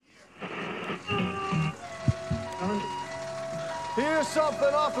Here's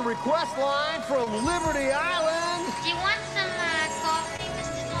something off the request line from Liberty Island. Do you want some coffee,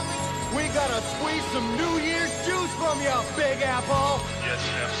 Mr. Tully? We gotta squeeze some New Year's juice from you, Big Apple. Yes,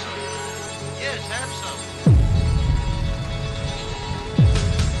 have some. Yes, have some.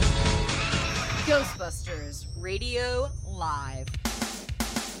 Ghostbusters Radio Live.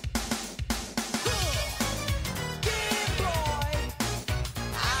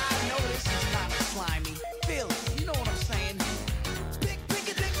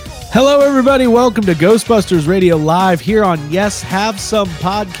 Hello, everybody. Welcome to Ghostbusters Radio Live here on Yes Have Some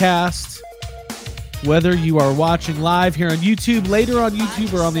Podcast. Whether you are watching live here on YouTube, later on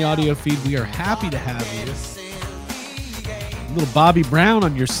YouTube, or on the audio feed, we are happy to have you. Little Bobby Brown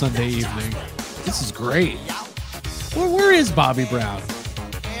on your Sunday evening. This is great. Where is Bobby Brown?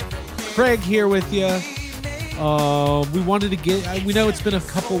 Craig here with you. We wanted to get, we know it's been a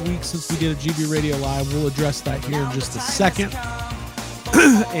couple weeks since we did a GB Radio Live. We'll address that here in just a second.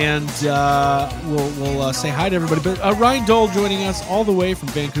 And we'll say hi to everybody. But Ryan Dole joining us all the way from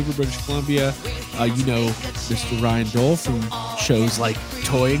Vancouver, British Columbia. You know Mr. Ryan Dole from shows like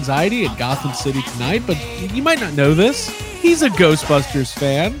Toy Anxiety and Gotham City Tonight. But you might not know this. He's a Ghostbusters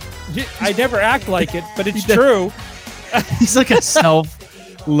fan. I never act like it, but it's true. He's like a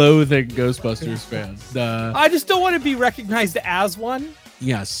self-loathing Ghostbusters fan. I just don't want to be recognized as one.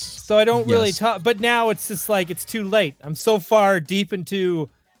 Yes. So I don't really talk, but now it's just like it's too late. I'm so far deep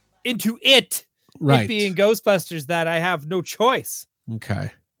into it being Ghostbusters that I have no choice. Okay.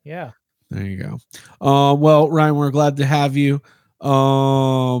 Yeah. There you go. Well, Ryan, we're glad to have you.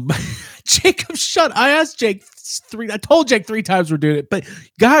 Jacob, I asked Jake I told Jake 3 times we're doing it, but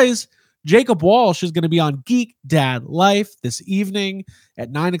guys, Jacob Walsh is going to be on Geek Dad Life this evening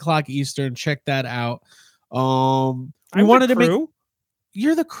at 9:00 Eastern. Check that out. We wanted to make.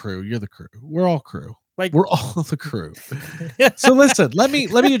 You're the crew. We're all crew. We're all the crew. So listen, let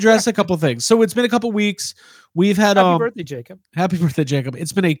me address a couple things. So it's been a couple weeks. We've had Happy birthday, Jacob. Happy birthday, Jacob.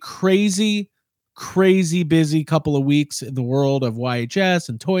 It's been a crazy busy couple of weeks in the world of YHS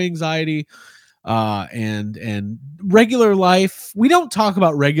and Toy Anxiety, and regular life. We don't talk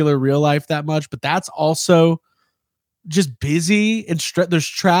about regular real life that much, but that's also just busy and there's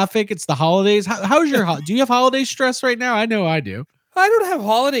traffic. It's the holidays. How's your do you have holiday stress right now? I know I do. I don't have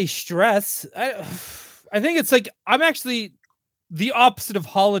holiday stress. I think it's like I'm actually the opposite of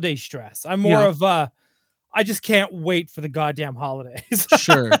holiday stress. I'm more of I just can't wait for the goddamn holidays.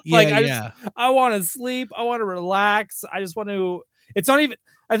 Sure. Yeah, I want to sleep. I want to relax. I just want to. It's not even.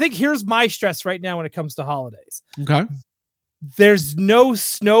 I think here's my stress right now when it comes to holidays. Okay. There's no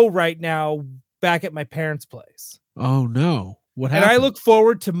snow right now back at my parents' place. Oh no! What happened? And I look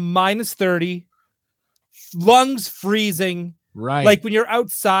forward to -30, lungs freezing. Right. Like when you're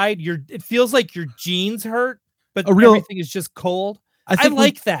outside, it feels like your jeans hurt, but everything is just cold. I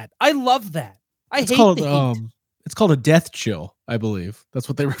like that. I love that. I hate the heat. It's called a death chill, I believe. That's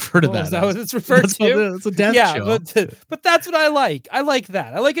what they refer to that. Is that what it's referred to? It's a death chill. But that's what I like. I like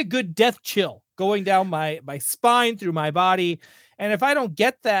that. I like a good death chill going down my spine through my body. And if I don't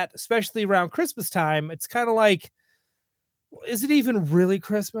get that, especially around Christmas time, it's kind of like, is it even really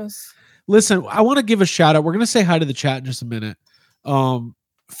Christmas? Listen, I want to give a shout out. We're going to say hi to the chat in just a minute.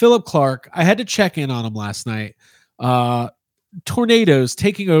 Philip Clark, I had to check in on him last night. Tornadoes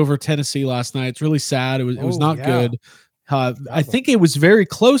taking over Tennessee last night. It's really sad. It was not good. I think it was very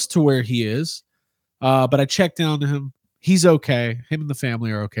close to where he is. But I checked in on him. He's okay. Him and the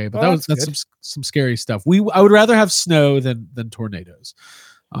family are okay. But that's some scary stuff. I would rather have snow than tornadoes.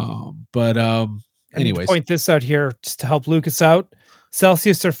 Anyways, point this out here just to help Lucas out.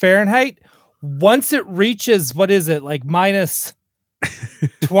 Celsius or Fahrenheit, once it reaches, what is it, like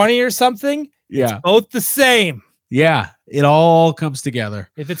 -20 or something? Yeah. It's both the same. Yeah. It all comes together.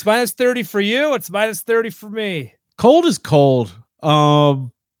 If it's -30 for you, it's -30 for me. Cold is cold.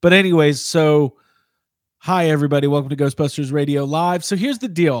 But anyways, so hi everybody. Welcome to Ghostbusters Radio Live. So here's the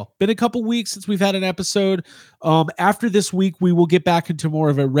deal. Been a couple weeks since we've had an episode. After this week, we will get back into more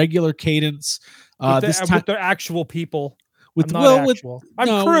of a regular cadence. With the actual people. I'm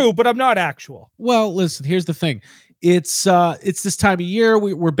no, crew, but I'm not actual. Well, listen, here's the thing. It's this time of year.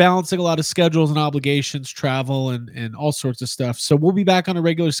 We're balancing a lot of schedules and obligations, travel and all sorts of stuff. So we'll be back on a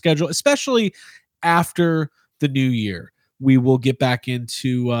regular schedule, especially after the new year. We will get back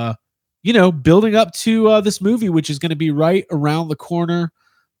into, building up to this movie, which is going to be right around the corner.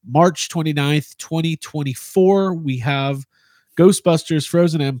 March 29th, 2024. We have Ghostbusters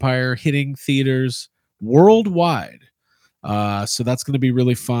Frozen Empire hitting theaters worldwide. So that's going to be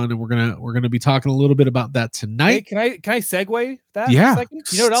really fun, and we're gonna be talking a little bit about that Hey, tonight. can I segue that for Yeah. a second?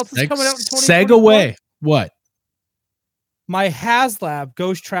 You know what else is coming out in Seg 2024? away. What? My HasLab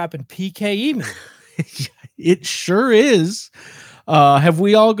Ghost Trap and PKE movie. It sure is. Have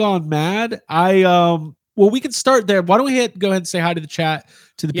we all gone mad? Well, we can start there. Why don't we go ahead and say hi to the chat,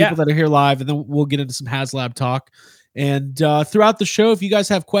 to the people that are here live, and then we'll get into some HasLab talk. And throughout the show, if you guys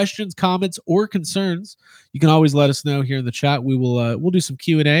have questions, comments, or concerns, you can always let us know here in the chat. We'll do some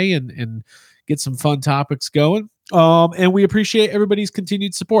Q&A and get some fun topics going. And we appreciate everybody's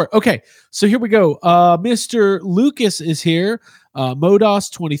continued support. Okay, so here we go. Mr. Lucas is here.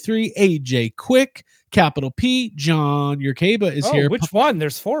 Modos23, AJ Quick, Capital P, John Yerkeba is here. Which one?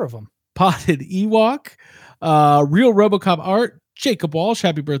 There's 4 of them. Potted Ewok, Real Robocop Art, Jacob Walsh.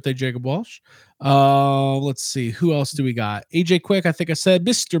 Happy birthday, Jacob Walsh. Let's see. Who else do we got? AJ Quick, I think I said.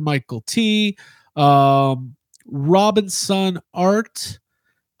 Mr. Michael T. Robinson Art.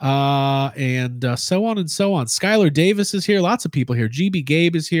 And so on and so on. Skylar Davis is here. Lots of people here. GB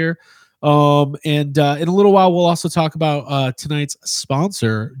Gabe is here. And in a little while, we'll also talk about tonight's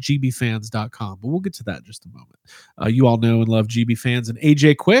sponsor, gbfans.com. But we'll get to that in just a moment. You all know and love GB Fans and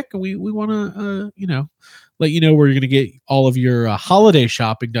AJ Quick. We want to, let you know where you're going to get all of your holiday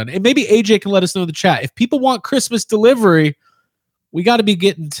shopping done. And maybe AJ can let us know in the chat. If people want Christmas delivery, we got to be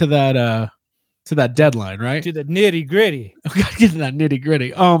getting to that deadline, right? To the nitty gritty. We got to get to that nitty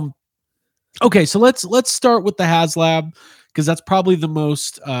gritty. Okay, so let's start with the HasLab, because that's probably the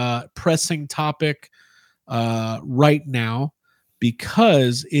most pressing topic right now,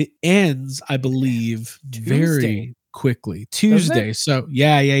 because it ends, I believe, very quickly. Tuesday. So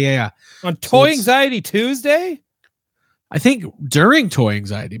yeah. On Toy Anxiety Tuesday? I think during Toy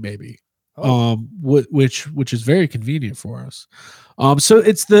Anxiety, maybe. Which is very convenient for us. So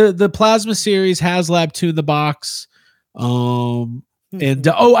it's the Plasma series HasLab 2 in the box. And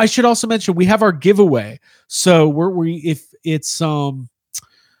I should also mention we have our giveaway. So we're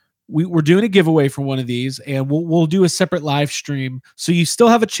doing a giveaway for one of these, and we'll do a separate live stream. So you still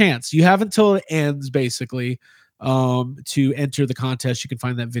have a chance. You have until it ends, basically, to enter the contest. You can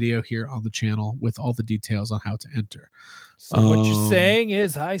find that video here on the channel with all the details on how to enter. So what you're saying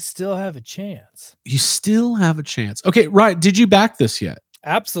is I still have a chance. You still have a chance. Okay, right. Did you back this yet?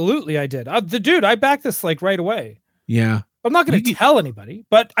 Absolutely, I did. I backed this like right away. Yeah. I'm not going to tell anybody,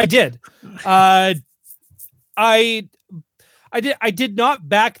 but I did. I did not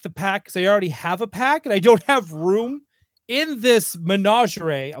back the pack because I already have a pack and I don't have room in this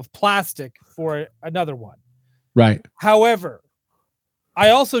menagerie of plastic for another one. Right. However, I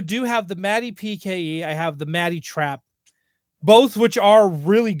also do have the Maddie PKE. I have the Maddie Trap, both which are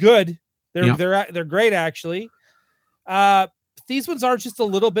really good. They're great, actually. These ones are just a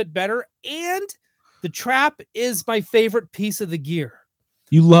little bit better, and the Trap is my favorite piece of the gear.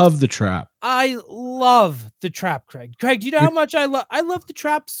 You love the Trap. I love the Trap, Craig. Craig, do you know how much I love the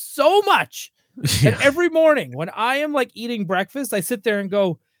Trap so much? Yeah. And every morning when I am like eating breakfast, I sit there and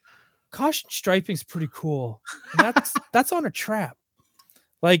go, caution striping's pretty cool. And that's on a Trap.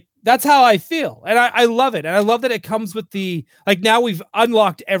 Like, that's how I feel. And I love it. And I love that it comes with now we've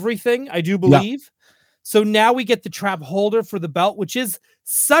unlocked everything, I do believe. Yeah. So now we get the Trap holder for the belt, which is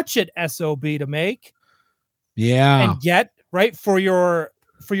such an SOB to make. Yeah. And get, right, for your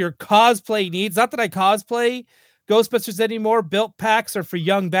cosplay needs. Not that I cosplay Ghostbusters anymore. Built packs are for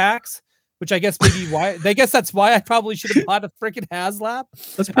young backs, which I guess maybe why. I guess that's why I probably should have bought a freaking HasLab.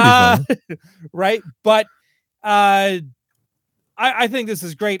 That's pretty fun. Right? But I think this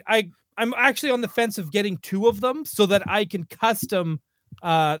is great. I'm actually on the fence of getting 2 of them so that I can custom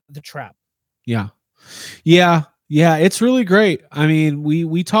the Trap. Yeah, it's really great. I mean,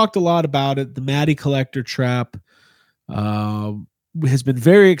 we talked a lot about it. The Maddie Collector Trap has been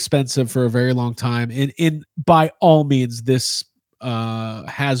very expensive for a very long time. And by all means, this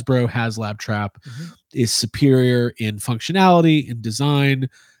Hasbro HasLab Trap is superior in functionality, in design,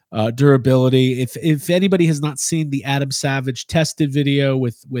 durability. If anybody has not seen the Adam Savage tested video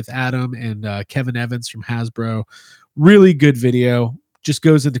with Adam and Kevin Evans from Hasbro, really good video. Just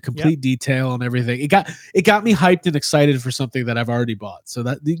goes into complete detail and everything. It got me hyped and excited for something that I've already bought. So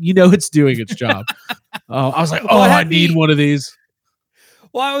that it's doing its job. I was like, I need one of these.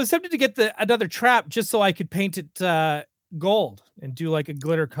 Well, I was tempted to get another Trap just so I could paint it gold and do like a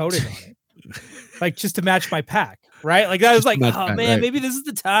glitter coating on it, like just to match my pack, right? Like I was like, maybe this is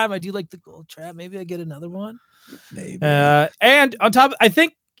the time I do like the gold Trap. Maybe I get another one. Maybe. And on top, I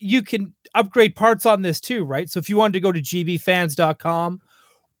think you can upgrade parts on this too, right? So if you wanted to go to gbfans.com,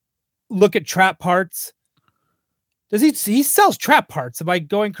 look at Trap parts. He sells Trap parts? Am I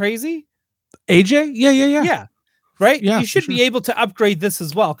going crazy? AJ? Yeah. right? Yeah, You for should sure. be able to upgrade this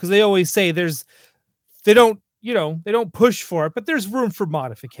as well, because they always say they don't push for it, but there's room for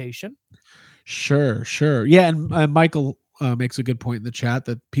modification. Sure. Yeah, and Michael makes a good point in the chat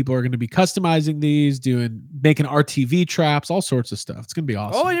that people are going to be customizing these, making RTV traps, all sorts of stuff. It's going to be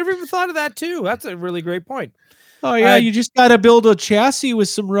awesome. Oh, I never even thought of that too. That's a really great point. Oh yeah, you just got to build a chassis with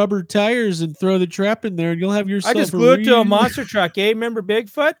some rubber tires and throw the trap in there, and you'll have yourself. I just glue it to a monster truck, eh? Remember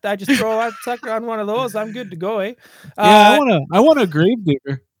Bigfoot? I just throw that sucker on one of those. I'm good to go, eh? Yeah, I want a grave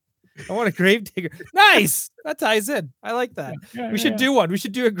digger. I want a grave digger. Nice. That ties in. I like that. We should do one. We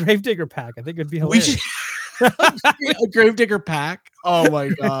should do a grave digger pack. I think it'd be hilarious. A grave digger pack. Oh my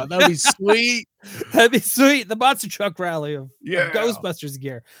god, that'd be sweet. That'd be sweet. The monster truck rally of Ghostbusters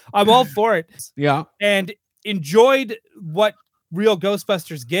gear. I'm all for it. Yeah. And enjoyed what real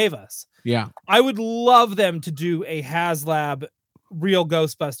Ghostbusters gave us. Yeah. I would love them to do a HasLab real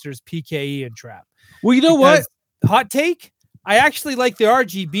Ghostbusters PKE and trap. Well, you know what? Hot take? I actually like the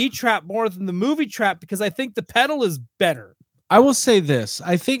RGB trap more than the movie trap because I think the pedal is better. I will say this.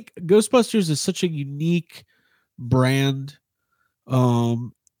 I think Ghostbusters is such a unique brand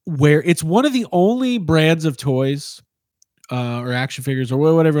where it's one of the only brands of toys or action figures or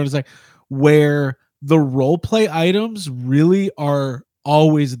whatever it's like where the role play items really are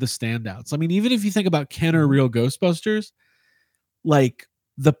always the standouts. I mean, even if you think about Kenner Real Ghostbusters, like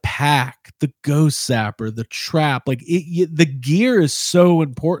the pack, the ghost zapper, the trap, like the gear is so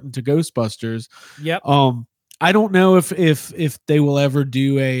important to Ghostbusters. Yep. I don't know if they will ever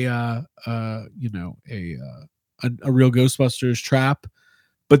do a real Ghostbusters trap,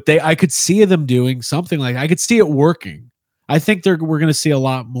 but I could see them doing something like I could see it working. I think we're going to see a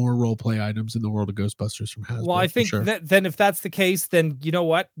lot more role play items in the world of Ghostbusters from Hasbro. Well, I think that then if that's the case, then you know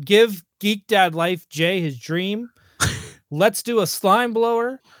what? Give Geek Dad Life Jay his dream. Let's do a slime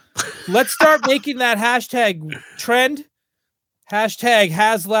blower. Let's start making that hashtag trend. Hashtag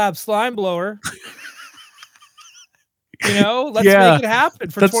HasLab slime blower. You know, let's make it happen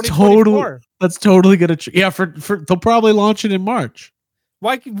for 2024. That's totally gonna. For they'll probably launch it in March.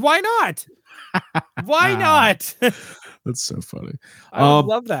 Why not? Why not? That's so funny. I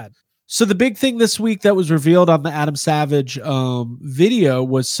love that. So the big thing this week that was revealed on the Adam Savage video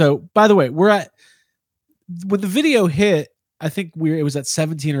was by the way, when the video hit, I think it was at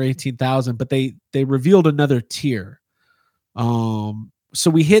 17 or 18,000, but they revealed another tier. So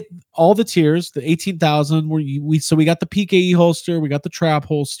we hit all the tiers, the 18,000 we got the PKE holster, we got the trap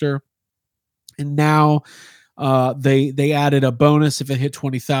holster, and now they added a bonus if it hit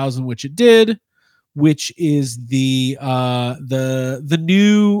 20,000, which it did, which is the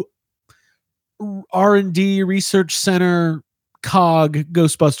new R&D Research Center COG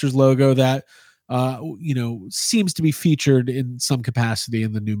Ghostbusters logo that seems to be featured in some capacity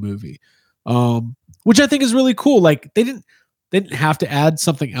in the new movie, which I think is really cool. Like they didn't have to add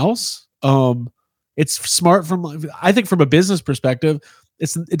something else. It's smart I think from a business perspective,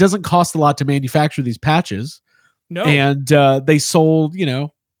 it doesn't cost a lot to manufacture these patches. No. And they sold, 5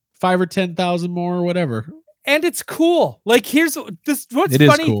 or 10,000 more or whatever. And it's cool. Like what's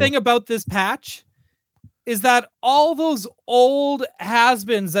funny cool. Thing about this patch is that all those old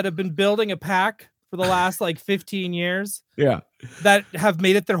has-beens that have been building a pack for the last 15 years, that have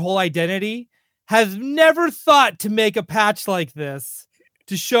made it their whole identity, has never thought to make a patch like this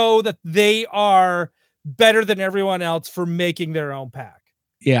to show that they are better than everyone else for making their own pack.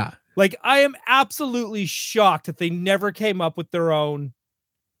 Yeah. Like I am absolutely shocked that they never came up with their own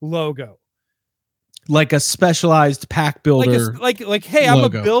logo. Like a specialized pack builder. Like hey,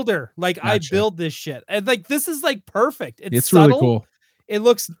 logo. I'm a builder. Like gotcha. I build this shit. And this is perfect. It's subtle. Really cool.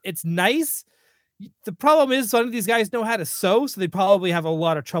 It's nice. The problem is some of these guys know how to sew, so they probably have a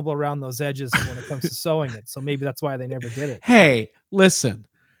lot of trouble around those edges when it comes to sewing it. So maybe that's why they never did it. Hey, listen.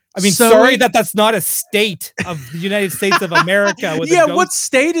 I mean, sorry that's not a state of the United States of America. With what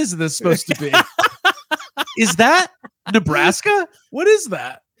state is this supposed to be? Is that Nebraska? What is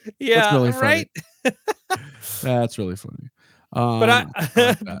that? Yeah, that's really funny. Right. That's really funny.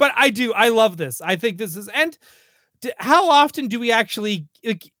 But I love this. I think this is, and how often do we actually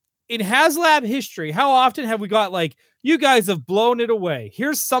in HasLab history? How often have we got you guys have blown it away?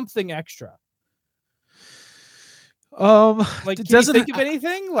 Here's something extra. Can you think of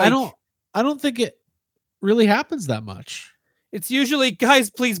anything? I don't think it really happens that much. It's usually, guys,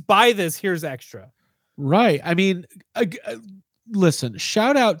 please buy this. Here's extra. Right. I mean, listen,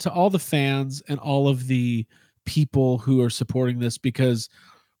 shout out to all the fans and all of the people who are supporting this, because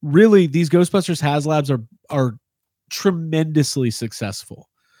really these Ghostbusters HasLabs are tremendously successful.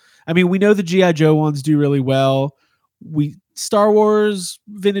 I mean, we know the G.I. Joe ones do really well. Star Wars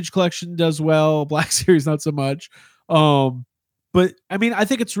Vintage Collection does well. Black Series, not so much. But I mean, I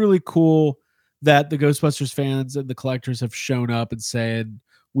think it's really cool that the Ghostbusters fans and the collectors have shown up and said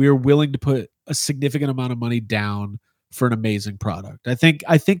we are willing to put a significant amount of money down for an amazing product. I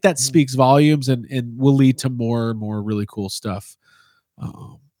think that speaks volumes and will lead to more and more really cool stuff.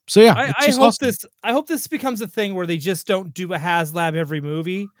 So yeah, it's I just hope awesome. I hope this becomes a thing where they just don't do a HasLab every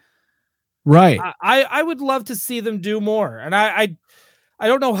movie. Right. I would love to see them do more. And I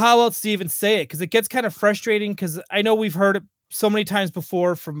don't know how else to even say it, because it gets kind of frustrating, because I know we've heard it so many times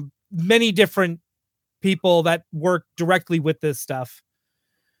before from many different people that work directly with this stuff,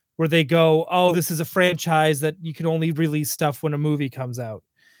 where they go, oh, this is a franchise that you can only release stuff when a movie comes out.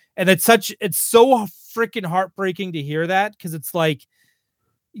 And it's so freaking heartbreaking to hear that, because it's like,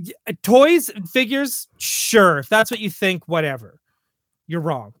 toys and figures, sure, if that's what you think, whatever. You're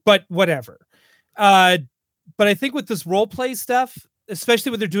wrong, but whatever. But I think with this role play stuff,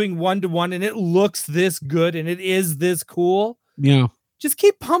 especially when they're doing 1-to-1 and it looks this good and it is this cool, Yeah. just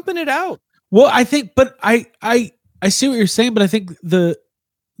keep pumping it out. Well, I think, but I see what you're saying, but I think the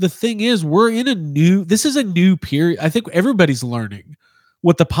thing is, this is a new period. I think everybody's learning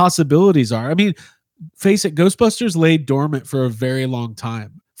what the possibilities are. I mean, face it, Ghostbusters laid dormant for a very long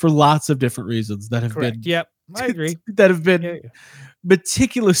time for lots of different reasons that have Correct. been, Yep, I agree. that have been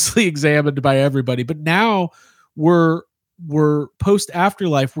meticulously examined by everybody. But now we're post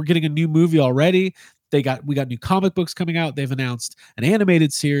Afterlife. We're getting a new movie already. We got new comic books coming out. They've announced an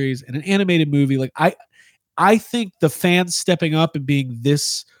animated series and an animated movie. Like I think the fans stepping up and being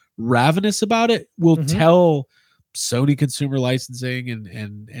this ravenous about it will tell Sony Consumer Licensing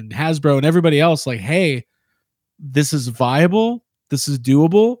and Hasbro and everybody else, like, hey, this is viable, this is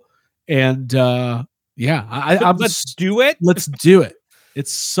doable, and let's do it. Let's do it.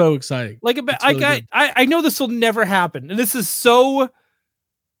 It's so exciting. Like, I know this will never happen, and this is so,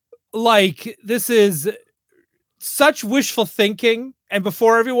 like, this is such wishful thinking, and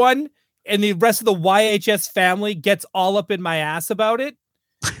before everyone and the rest of the YHS family gets all up in my ass about it,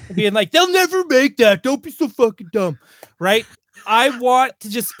 being like, they'll never make that, don't be so fucking dumb, right? I want to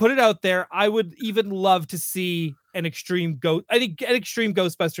just put it out there. I would even love to see an Extreme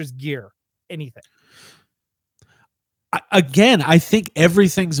Ghostbusters gear, anything. Again, I think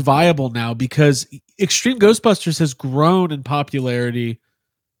everything's viable now because Extreme Ghostbusters has grown in popularity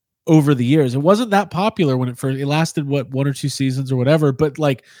over the years. It wasn't that popular when it lasted 1 or 2 seasons or whatever, but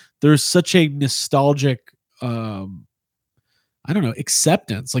like there's such a nostalgic I don't know,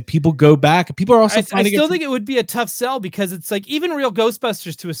 acceptance. Like people go back. People are also I still think it would be a tough sell, because it's like even real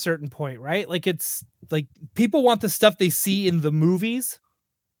Ghostbusters to a certain point, right? Like it's like people want the stuff they see in the movies.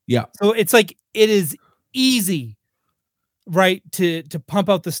 Yeah. So it's like it is easy, right, to pump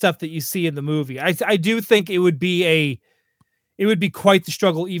out the stuff that you see in the movie. I do think it would be quite the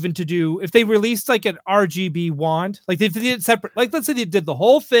struggle even to do if they released like an RGB wand, like they did it separate. Like let's say they did the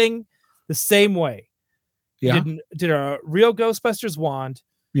whole thing the same way. Yeah. Did a real Ghostbusters wand,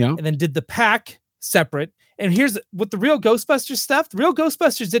 yeah, and then did the pack separate. And here's with the real Ghostbusters stuff. The real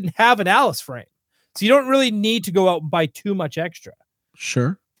Ghostbusters didn't have an Alice frame, so you don't really need to go out and buy too much extra.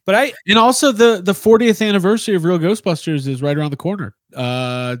 Sure. But and also the 40th anniversary of Real Ghostbusters is right around the corner,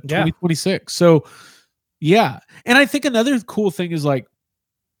 2026. So yeah, and I think another cool thing is like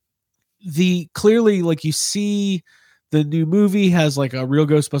clearly like you see the new movie has like a Real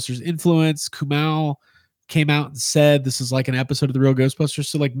Ghostbusters influence. Kumail came out and said this is like an episode of the Real Ghostbusters.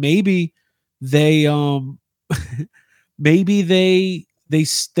 So like maybe they they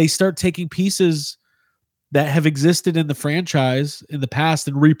start taking pieces that have existed in the franchise in the past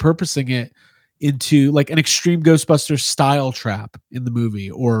and repurposing it into like an Extreme Ghostbusters style trap in the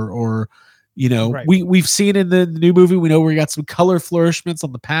movie, or you know, right. we've seen in the new movie, we know we got some color flourishments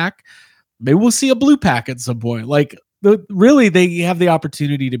on the pack. Maybe we'll see a blue pack at some point. Like really, they have the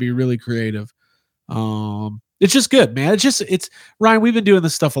opportunity to be really creative. It's just good, man. It's Ryan. We've been doing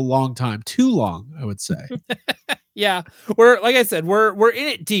this stuff a long time, too long, I would say. Yeah, we're like I said, we're in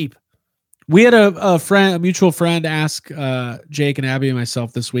it deep. We had a mutual friend, ask Jake and Abby and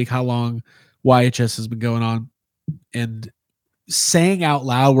myself this week how long YHS has been going on, and saying out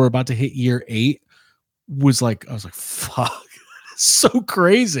loud we're about to hit year 8 was like, I was like, fuck, so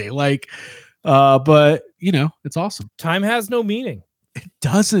crazy. Like, but you know, it's awesome. Time has no meaning. It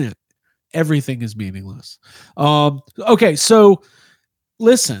doesn't. Everything is meaningless. Okay, so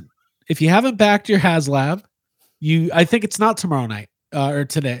listen, if you haven't backed your HasLab, I think it's not tomorrow night or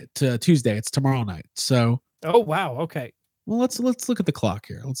Tuesday. It's tomorrow night. So oh wow, okay. Well, let's look at the clock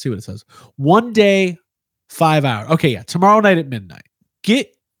here. Let's see what it says. 1 day, 5 hours. Okay, yeah, tomorrow night at midnight.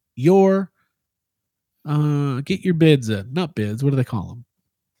 Get your bids in. Not bids. What do they call them?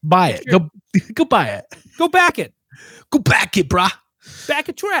 Buy it. Go buy it. Go back it. Go back it, brah. Back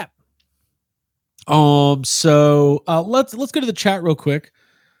a trap. So let's go to the chat real quick.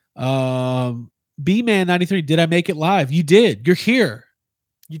 B-Man 93, did I make it live? You did. You're here.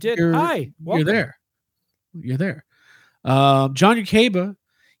 You did. You're Hi. Welcome. there. You're there. John Yukaba,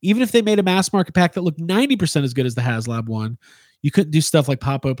 even if they made a mass market pack that looked 90% as good as the HasLab one, you couldn't do stuff like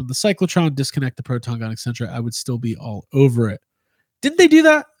pop open the cyclotron, disconnect the proton gun, etc. I would still be all over it. Didn't they do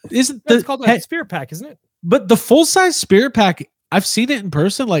that? It's called a spirit pack, isn't it? But the full size spirit pack, I've seen it in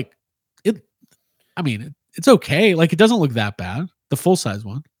person. Like it, I mean, it's okay. Like it doesn't look that bad. The full size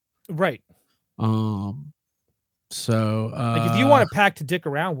one, right? So like if you want a pack to dick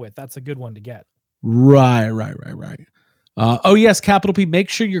around with, that's a good one to get. Right. Oh yes, capital P. Make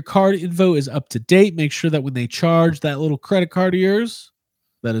sure your card info is up to date. Make sure that when they charge that little credit card of yours,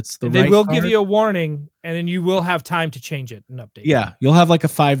 that it's the they right will card. give you a warning, and then you will have time to change it and update. Yeah, you'll have like a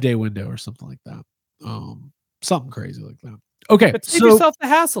 5-day window or something like that. Something crazy like that. Okay, but save yourself the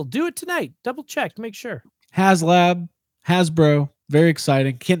hassle. Do it tonight. Double check. Make sure. HasLab, Hasbro, very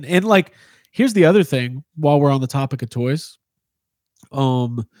exciting. And like, here's the other thing. While we're on the topic of toys,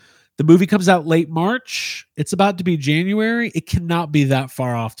 the movie comes out late March. It's about to be January. It cannot be that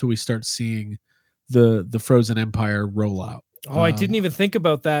far off till we start seeing the Frozen Empire roll out. Oh, I didn't even think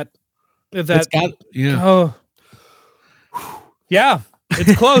about that. Yeah. Oh, yeah.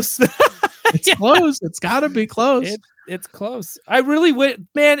 It's close. It's close. It's got to be close. It's close. I really went,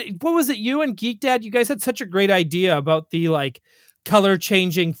 man. What was it? You and Geek Dad, you guys had such a great idea about the like color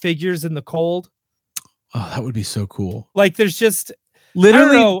changing figures in the cold. Oh, that would be so cool. Like there's just literally,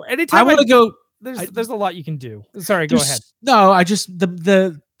 I don't know. Anytime I want to go. There's a lot you can do. Sorry, go ahead. No, I just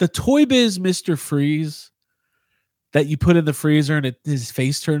the Toy Biz Mr. Freeze that you put in the freezer and his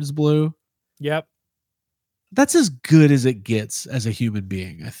face turns blue. Yep. That's as good as it gets as a human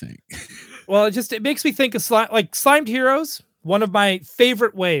being, I think. Well, it makes me think of Slimed Heroes, one of my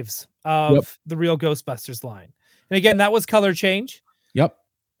favorite waves of the real Ghostbusters line. And again, that was color change. Yep.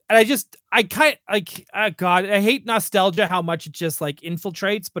 And God, I hate nostalgia, how much it just like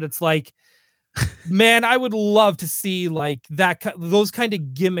infiltrates, but it's like, man, I would love to see like those kind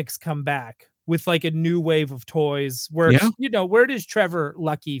of gimmicks come back with like a new wave of toys where, where does Trevor,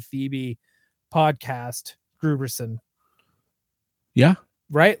 Lucky, Phoebe, Podcast, Gruberson? Yeah.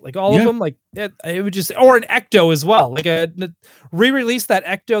 Right? Like all of them, like it would just, or an Ecto as well. Like re-release that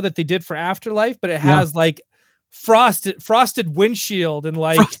Ecto that they did for Afterlife, but it has like frosted windshield and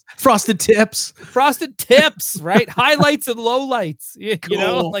like frosted tips, right? Highlights and lowlights. You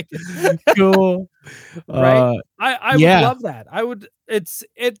know, like cool. Right? I would love that. I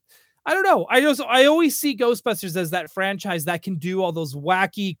don't know. I always see Ghostbusters as that franchise that can do all those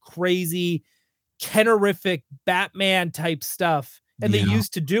wacky, crazy, Kennerific Batman type stuff. And they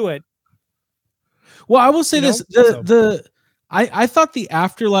used to do it. Well, I will say this. I thought the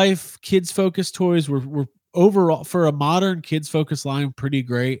Afterlife kids focused toys were overall for a modern kids focused line pretty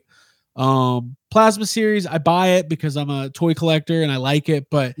great. Plasma series, I buy it because I'm a toy collector and I like it,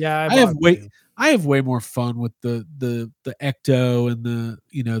 but yeah, I have way more fun with the Ecto and the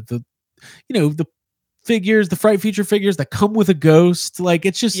figures, the Fright Feature figures that come with a ghost. Like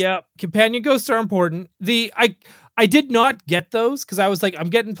it's just companion ghosts are important. I did not get those because I was like, I'm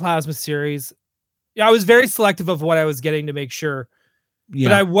getting Plasma series. Yeah, I was very selective of what I was getting to make sure. Yeah.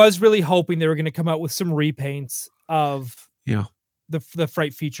 But I was really hoping they were going to come out with some repaints of the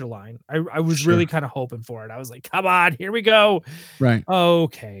Fright Feature line. I was really kind of hoping for it. I was like, come on, here we go. Right.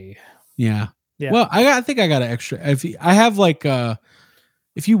 Okay. Yeah. Well, I think I got an extra. I have like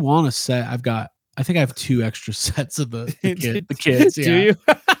if you want a set, I think I have 2 extra sets of the kids. Do you?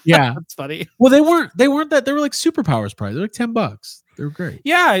 Yeah. That's funny. Well, they weren't that. They were like Superpowers price. They're like $10. They were great.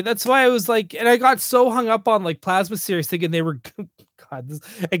 Yeah, that's why I was like, and I got so hung up on like Plasma series thinking they were. God,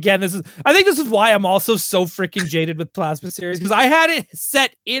 I think this is why I'm also so freaking jaded with Plasma series because I had it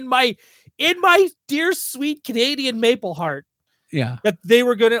set in my dear sweet Canadian Maple heart. Yeah, that they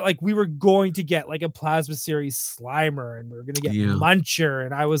were we were going to get like a Plasma series Slimer and we were gonna get Muncher,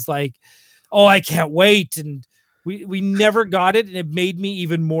 and I was like, oh, I can't wait. And we never got it, and it made me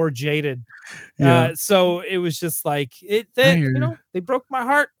even more jaded. So it was just like they broke my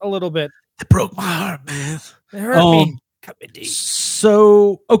heart a little bit. It broke my heart, man. It hurt me. Cut me deep.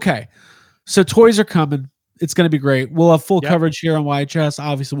 So toys are coming. It's going to be great. We'll have full coverage here on YHS.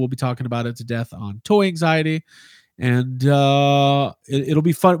 Obviously, we'll be talking about it to death on Toy Anxiety. And it'll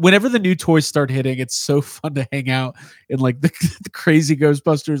be fun. Whenever the new toys start hitting, it's so fun to hang out in like the crazy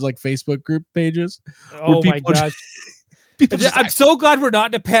Ghostbusters like Facebook group pages. Oh my gosh. People just I'm so glad we're not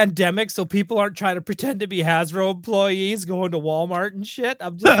in a pandemic, so people aren't trying to pretend to be Hasbro employees going to Walmart and shit.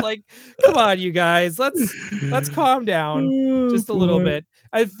 I'm just like, come on, you guys, let's calm down just a little bit.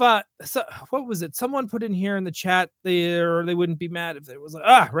 I've so what was it? Someone put in here in the chat they wouldn't be mad if it was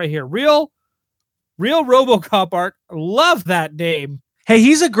like, right here, real RoboCop art. Love that name. Hey,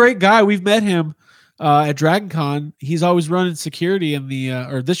 he's a great guy. We've met him at Dragon Con. He's always running security in the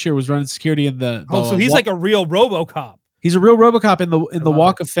or this year was running security in the so he's like a real RoboCop. He's a real RoboCop in the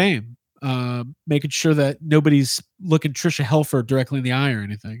Walk of Fame, making sure that nobody's looking Trisha Helfer directly in the eye or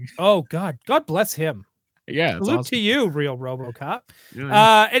anything. Oh God bless him. Yeah, salute awesome. to you, real RoboCop.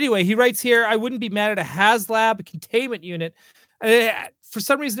 Yeah. Anyway, he writes here, I wouldn't be mad at a HasLab containment unit. For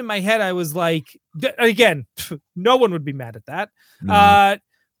some reason in my head, I was like, again, no one would be mad at that. No.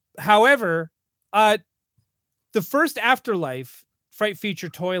 However, the first Afterlife Fright Feature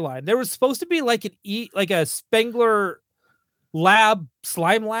toy line, there was supposed to be like a Spengler lab,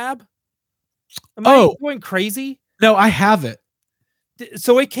 slime lab. Am I going crazy? No, I have it.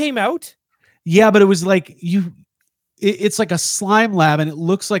 So it came out? Yeah, but it was like it's like a slime lab and it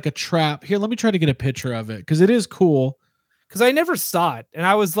looks like a trap. Here, let me try to get a picture of it because it is cool. Because I never saw it. And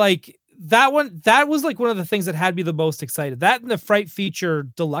I was like, that was like one of the things that had me the most excited. That and the Fright Feature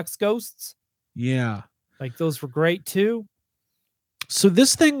Deluxe Ghosts. Yeah. Like those were great too. So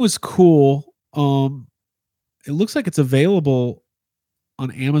this thing was cool. It looks like it's available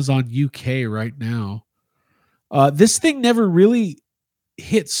on Amazon UK right now. This thing never really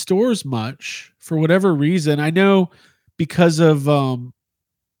hit stores much for whatever reason. I know because of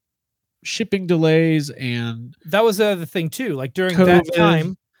shipping delays and that was the thing too. Like during COVID. that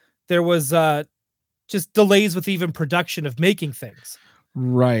time, there was just delays with even production of making things.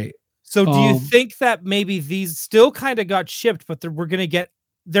 Right. So do you think that maybe these still kind of got shipped, but they're going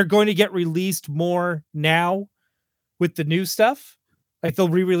to get released more now with the new stuff? Like they'll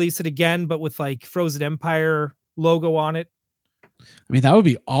re-release it again, but with like Frozen Empire logo on it. I mean, that would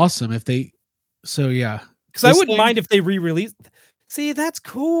be awesome if they. So yeah, because I wouldn't mind if they re-release. See, that's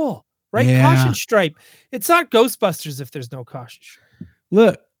cool, right? Yeah. Caution stripe. It's not Ghostbusters if there's no caution stripe.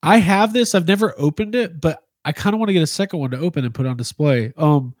 Look, I have this. I've never opened it, but I kind of want to get a second one to open and put on display.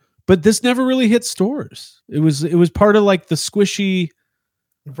 But this never really hit stores. It was part of like the squishy.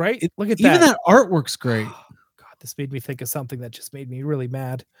 Right. Look at even that. That artwork's great. God, this made me think of something that just made me really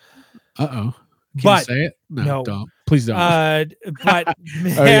mad. Uh-oh. Can But you say it? no. Don't. Please don't. But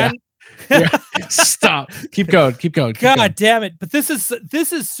man, yeah. Stop. Keep going. God damn it. But this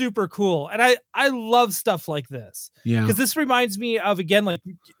is super cool. And I love stuff like this. Yeah. Because this reminds me of, again, like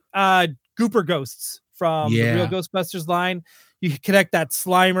Gooper Ghosts from the Real Ghostbusters line. You connect that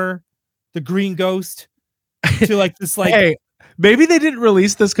Slimer, the green ghost, to like this like hey, maybe they didn't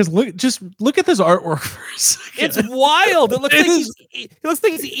release this because look at this artwork first. It's wild. It looks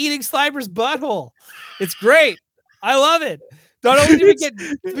like he's eating Slimer's butthole. It's great. I love it. Not only do we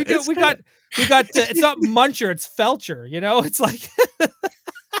got it's not Muncher, it's Felcher, you know? It's like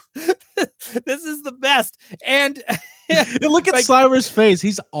this is the best. And look at like, Slimer's face.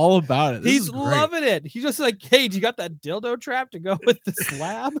 He's all about it. He's loving it. He's just like, hey, do you got that dildo trap to go with this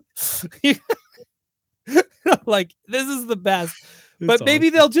lab? Like, this is the best. But maybe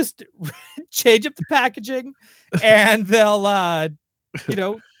they'll just change up the packaging and they'll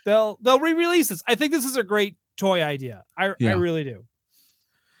re-release this. I think this is a great toy idea. I really do.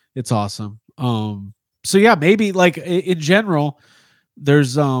 It's awesome. So yeah, maybe like in general,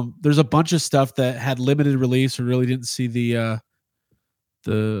 there's a bunch of stuff that had limited release or really didn't see the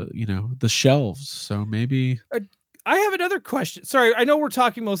shelves. So maybe I have another question. Sorry, I know we're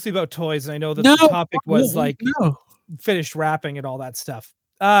talking mostly about toys, and I know that the topic was finished wrapping and all that stuff.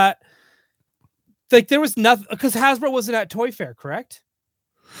 Like there was nothing because Hasbro wasn't at Toy Fair, correct?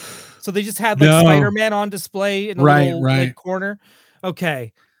 So they just had like Spider-Man on display in a little like, corner.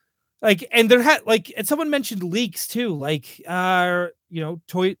 Okay. Like, and there had like, and someone mentioned leaks too. Like,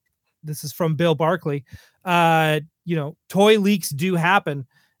 toy. This is from Bill Barkley. Toy leaks do happen.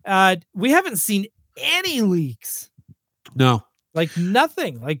 We haven't seen any leaks. No, like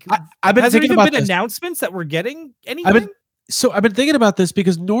nothing. Like, I've been thinking about this. Announcements that we're getting anything. I've been thinking about this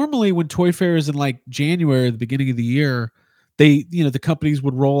because normally when Toy Fair is in like January, the beginning of the year, they, the companies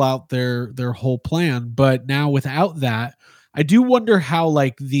would roll out their whole plan. But now without that, I do wonder how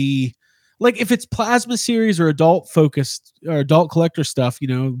if it's plasma series or adult focused or adult collector stuff,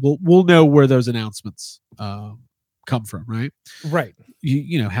 we'll know where those announcements come from, right? Right.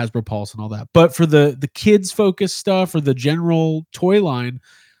 Hasbro Pulse and all that. But for the kids focused stuff or the general toy line,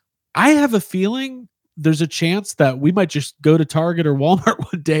 I have a feeling there's a chance that we might just go to Target or Walmart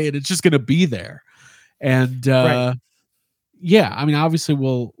one day and it's just going to be there. And yeah, I mean, obviously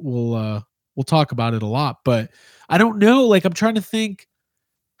we'll talk about it a lot, but I don't know. Like, I'm trying to think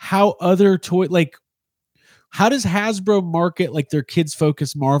how other how does Hasbro market like their kids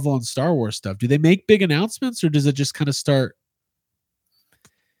focused Marvel and Star Wars stuff? Do they make big announcements, or does it just kind of start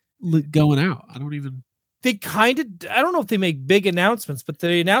going out? I don't even. They kind of, I don't know if they make big announcements, but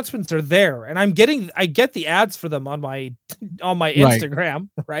the announcements are there, and I get the ads for them on my Instagram.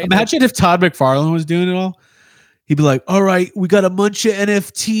 Right? Imagine if Todd McFarlane was doing it all. He'd be like, "All right, we got a Muncha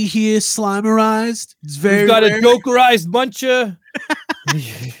NFT here, Slimerized. It's very We've got rare. a Jokerized Muncha."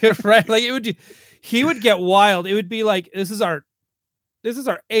 Right? Like he would get wild. It would be like, this is our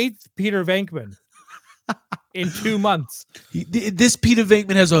 8th Peter Venkman in 2 months. This Peter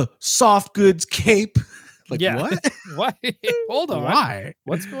Venkman has a soft goods cape." Like, yeah. What? What? Hold on. Why?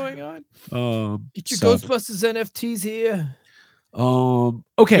 What's going on? Get your so- Ghostbusters NFTs here.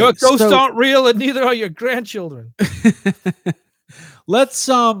 Okay. Your ghosts aren't real, and neither are your grandchildren. Let's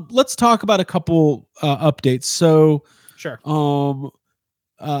talk about a couple updates. So Sure.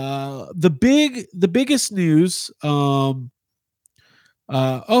 the biggest news,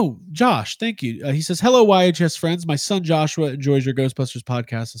 Josh, thank you. He says, "Hello, YHS friends. My son Joshua enjoys your Ghostbusters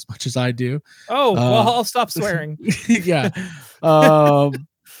podcast as much as I do." Oh, well, I'll stop swearing. Yeah.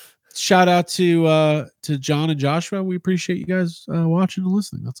 Shout out to John and Joshua. We appreciate you guys watching and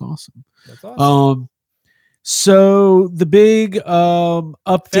listening. That's awesome. That's awesome. So the big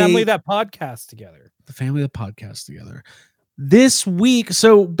update, Family that podcast together. the family that podcast together this week.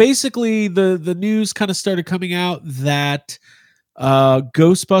 So basically the news kind of started coming out that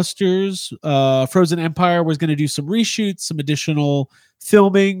Ghostbusters Frozen Empire was going to do some reshoots, some additional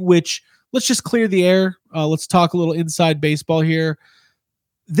filming, which, let's just clear the air. Let's talk a little inside baseball here.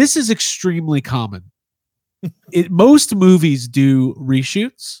 This is extremely common. Most movies do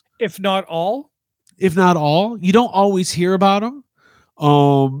reshoots, If not all. You don't always hear about them.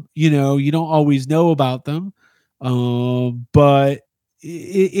 You don't always know about them. But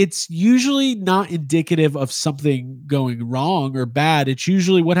it's usually not indicative of something going wrong or bad. It's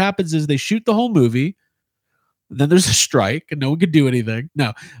usually what happens is they shoot the whole movie, then there's a strike and no one could do anything.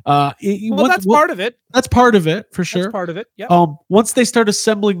 No. That's part of it. That's part of it for sure. That's part of it. Yeah. Once they start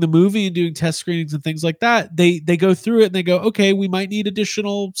assembling the movie and doing test screenings and things like that, they go through it and they go, okay, we might need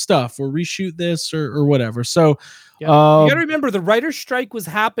additional stuff or reshoot this or whatever. So you got to remember the writer's strike was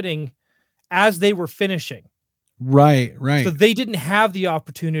happening as they were finishing. Right. So they didn't have the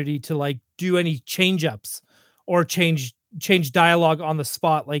opportunity to like do any change ups or change dialogue on the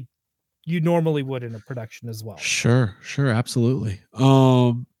spot like you normally would in a production as well. Sure, absolutely.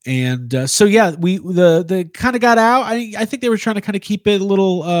 So yeah, the kind of got out. I think they were trying to kind of keep it a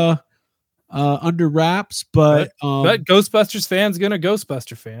little under wraps, but Ghostbusters fans gonna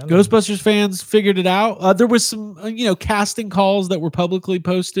Ghostbuster fan. Ghostbusters fans figured it out. There was some casting calls that were publicly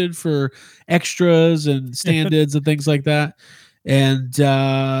posted for extras and stand-ins and things like that. And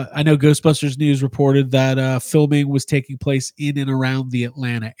I know Ghostbusters News reported that filming was taking place in and around the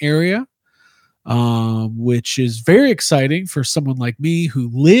Atlanta area, which is very exciting for someone like me who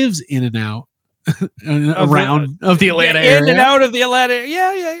lives in and out around of the Atlanta area. In and out of the Atlanta.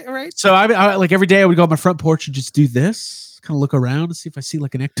 Yeah, right. So I like every day I would go on my front porch and just do this, kind of look around and see if I see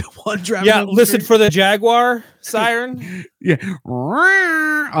like an Ecto-1 driving. Yeah, listen for the Jaguar siren. Yeah.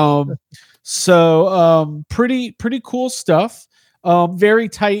 So pretty cool stuff. Very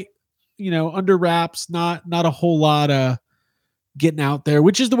tight, under wraps, not a whole lot of getting out there,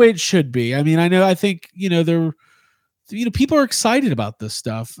 which is the way it should be. I mean, I think people are excited about this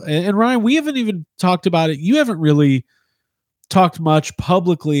stuff. And Ryan, we haven't even talked about it. You haven't really talked much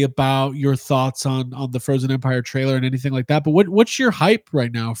publicly about your thoughts on the Frozen Empire trailer and anything like that. But what's your hype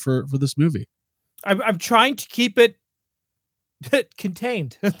right now for this movie? I'm trying to keep it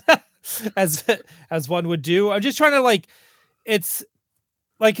contained as one would do. I'm just trying to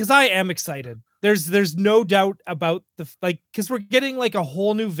because I am excited. There's no doubt about because we're getting like a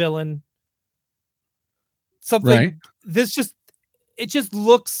whole new villain. Something right. It just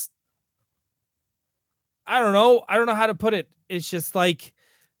looks, I don't know how to put it. It's just like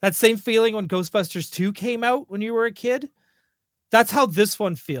that same feeling when Ghostbusters 2 came out when you were a kid. That's how this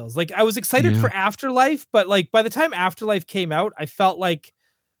one feels. Like I was excited for Afterlife, but like by the time Afterlife came out, I felt like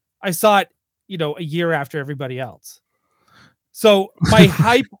I saw it, a year after everybody else. So my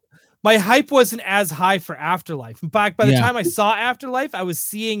hype wasn't as high for Afterlife. In fact, by the time I saw Afterlife, I was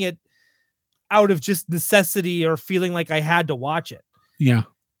seeing it out of just necessity or feeling like I had to watch it. Yeah.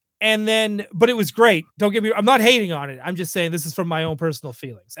 And then, but it was great. Don't get me, I'm not hating on it. I'm just saying this is from my own personal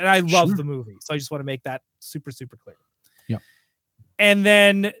feelings. And I love the movie. So I just want to make that super, super clear. Yeah. And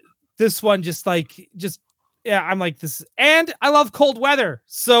then this one, yeah, I'm like this, and I love cold weather,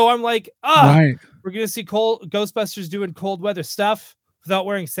 so I'm like, Right. we're gonna see Ghostbusters doing cold weather stuff without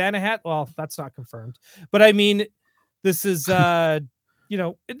wearing Santa hat. Well, that's not confirmed, but I mean, this is you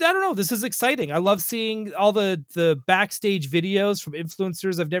know, I don't know, this is exciting. I love seeing all the backstage videos from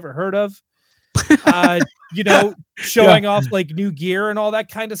influencers I've never heard of. You know, showing off like new gear and all that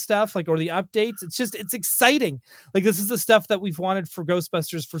kind of stuff, like, or the updates. It's exciting. Like, this is the stuff that we've wanted for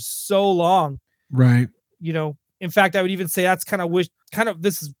Ghostbusters for so long. Right. You know, in fact, I would even say that's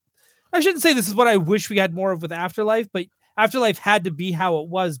I shouldn't say this is what I wish we had more of with Afterlife, but Afterlife had to be how it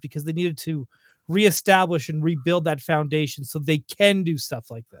was because they needed to reestablish and rebuild that foundation so they can do stuff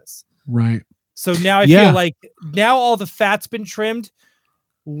like this. Right. So now I feel like now all the fat's been trimmed.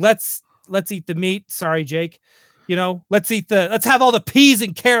 Let's eat the meat. Sorry, Jake. You know, let's have all the peas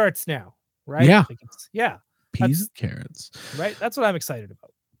and carrots now. Right. Yeah. Peas and carrots. Right. That's what I'm excited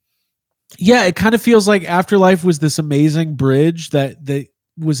about. Yeah. It kind of feels like Afterlife was this amazing bridge that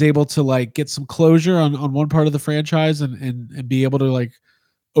was able to like get some closure on one part of the franchise and be able to like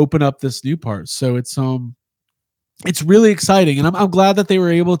open up this new part. So it's really exciting. And I'm glad that they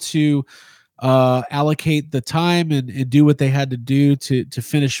were able to allocate the time and do what they had to do to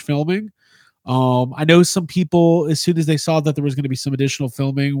finish filming. I know some people, as soon as they saw that there was going to be some additional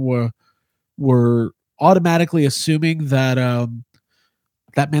filming, were automatically assuming that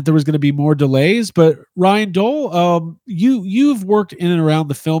that meant there was going to be more delays. But Ryan Dole, you've worked in and around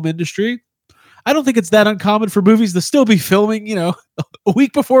the film industry. I don't think it's that uncommon for movies to still be filming, you know, a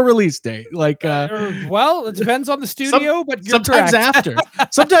week before release date. Like, well, it depends on the studio, but sometimes after,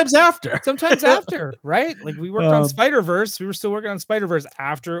 sometimes after, right? Like, we worked on Spider-Verse. We were still working on Spider-Verse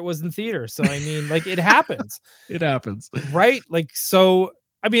after it was in theater. So, I mean, like, it happens. It happens. Right? Like, so,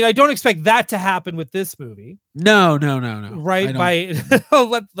 I mean, I don't expect that to happen with this movie. No. Right?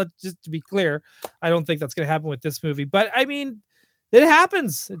 Let's just to be clear, I don't think that's going to happen with this movie. But, I mean, it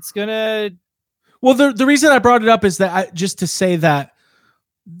happens. It's going to... Well, the reason I brought it up is that just to say that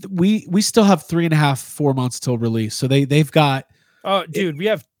we still have 3.5-4 months till release. So they've got. Oh, dude, we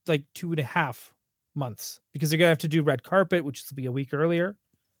have like 2.5 months because they're gonna have to do red carpet, which will be a week earlier.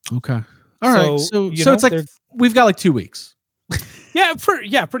 Okay. All right. So it's like we've got like 2 weeks. Yeah,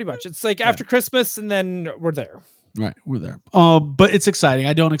 pretty much. It's like after Christmas, and then we're there. Right, we're there. But it's exciting.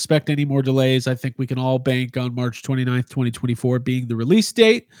 I don't expect any more delays. I think we can all bank on March 29th, 2024 being the release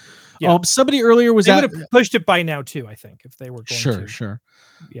date. Yeah. Somebody earlier was they would have pushed it by now too, I think, if they were going to. Sure.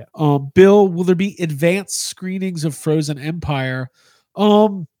 Yeah. Bill, will there be advanced screenings of Frozen Empire?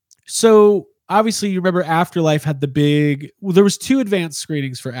 So obviously you remember Afterlife had there was 2 advanced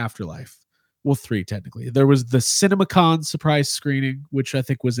screenings for Afterlife. Well, 3 technically. There was the CinemaCon surprise screening, which I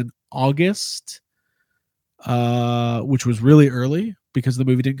think was in August, which was really early because the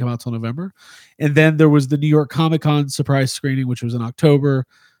movie didn't come out till November. And then there was the New York Comic-Con surprise screening, which was in October.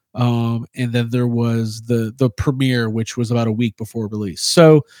 And then there was the premiere, which was about a week before release.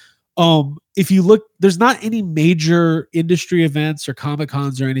 So if you look, there's not any major industry events or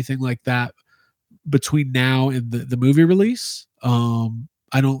Comic-Cons or anything like that between now and the movie release.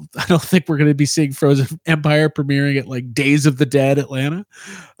 I don't think we're going to be seeing Frozen Empire premiering at like Days of the Dead Atlanta.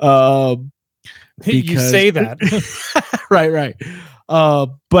 You say that. right.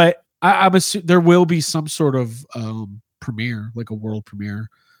 But I'm assuming there will be some sort of premiere, like a world premiere.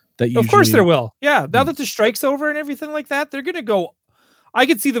 Of course there will. Yeah. Now that the strike's over and everything like that, they're going to go. I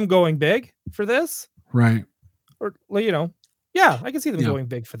could see them going big for this. Right. Or, you know, yeah, I can see them going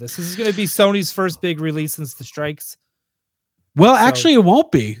big for this. This is going to be Sony's first big release since the strikes. Well, actually, it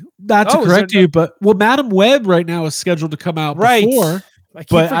won't be. Not to correct you, but Madam Web right now is scheduled to come out before. I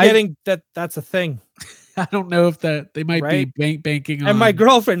keep forgetting that's a thing. I don't know if they might be banking on. And my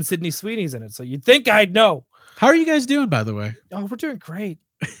girlfriend Sydney Sweeney's in it, so you'd think I'd know. How are you guys doing, by the way? Oh, we're doing great.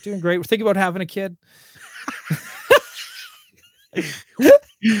 We're thinking about having a kid.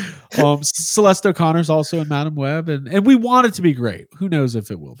 Celeste O'Connor's also in Madam Web, and we want it to be great. Who knows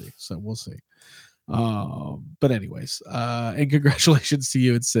if it will be? So we'll see. But anyways, and congratulations to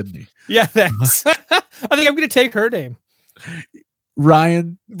you and Sydney. Yeah, thanks. I think I'm going to take her name,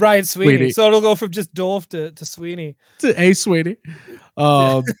 Ryan Sweeney. So it'll go from just Dolph to Sweeney. Hey, Sweeney.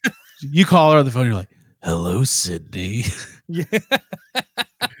 You call her on the phone. You're like, "Hello, Sydney." Yeah.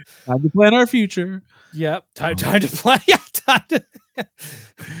 Time to plan our future. Yep. Time to plan. Yeah. Time to.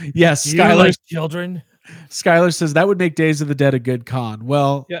 Yes. Skylar's children. Skylar says that would make Days of the Dead a good con.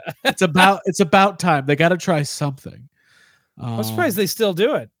 Well, yeah. it's about time. They got to try something. I'm surprised they still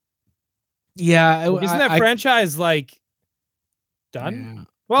do it. Yeah. Isn't that franchise like done? Yeah,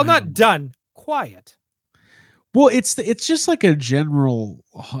 well, not done. Quiet. Well, it's just like a general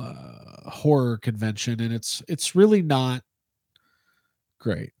horror convention, and it's really not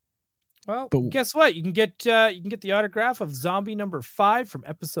great. Well, But- guess what? You can get the autograph of Zombie number 5 from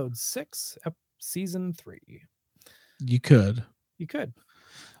episode 6, season 3. You could. You could.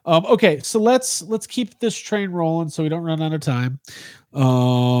 Okay, so let's keep this train rolling so we don't run out of time.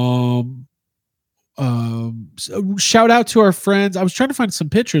 So shout out to our friends. I was trying to find some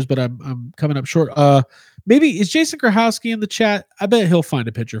pictures, but I'm coming up short. Maybe is Jason Grahowski in the chat? I bet he'll find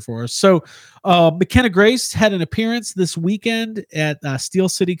a picture for us. So McKenna Grace had an appearance this weekend at Steel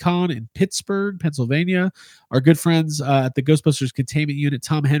City Con in Pittsburgh, Pennsylvania. Our good friends at the Ghostbusters Containment Unit,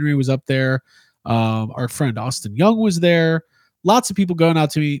 Tom Henry was up there. Our friend Austin Young was there. Lots of people going out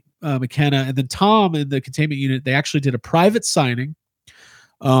to meet McKenna. And then Tom and the Containment Unit, they actually did a private signing.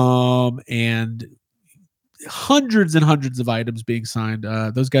 And hundreds and hundreds of items being signed.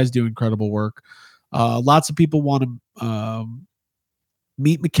 Those guys do incredible work. Lots of people want to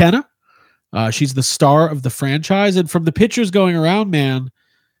meet McKenna. She's the star of the franchise. And from the pictures going around, man,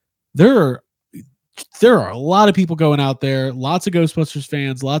 there are a lot of people going out there, lots of Ghostbusters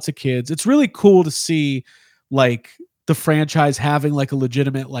fans, lots of kids. It's really cool to see like the franchise having like a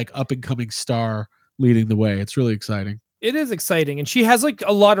legitimate like up and coming star leading the way. It's really exciting. It is exciting, and she has like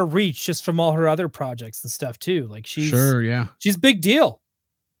a lot of reach just from all her other projects and stuff too. Like she's a big deal.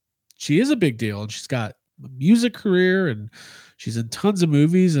 She is a big deal, and she's got a music career, and she's in tons of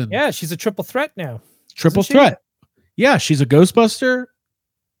movies. And yeah, she's a triple threat now. Triple threat. Yeah, she's a Ghostbuster.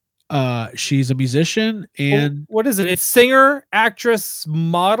 She's a musician, and what is it? It's singer, actress,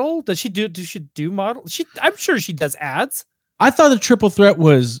 model. Does she do model? I'm sure she does ads. I thought the triple threat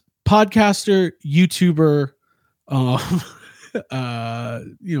was podcaster, YouTuber. What's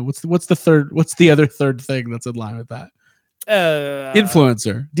the other third thing that's in line with that?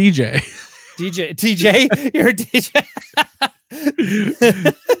 Influencer, DJ. You're a DJ.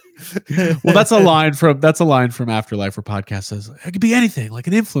 Well, that's a line from Afterlife, where podcast says I could be anything, like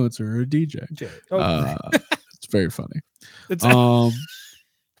an influencer or a DJ. It's very funny.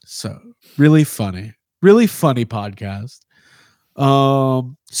 So really funny podcast.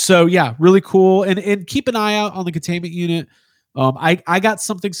 So yeah, really cool. And keep an eye out on the Containment Unit. I got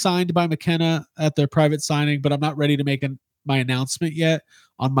something signed by McKenna at their private signing, but I'm not ready to make my announcement yet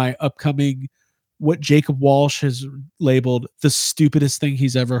on my upcoming, what Jacob Walsh has labeled the stupidest thing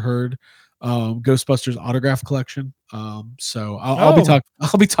he's ever heard, Ghostbusters autograph collection. So I'll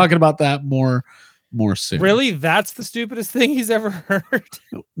be talking about that more soon. Really? That's the stupidest thing he's ever heard?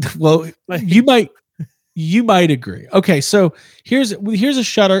 Well, you might agree. Okay, so here's a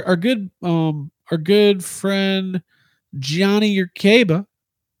shot. Our good friend Johnny Yerkeba.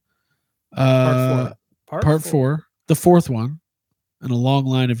 Part four, the fourth one, and a long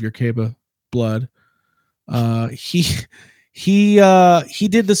line of Yerkeba blood. He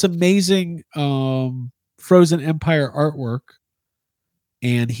did this amazing Frozen Empire artwork,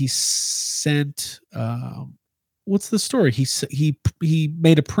 and he sent what's the story? He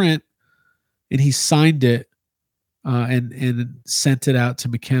made a print, and he signed it and sent it out to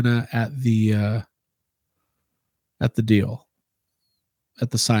McKenna at the deal,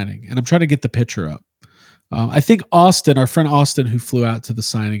 at the signing. And I'm trying to get the picture up. I think Austin, our friend Austin, who flew out to the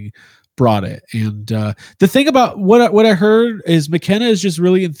signing, brought it. And the thing about what I heard is McKenna is just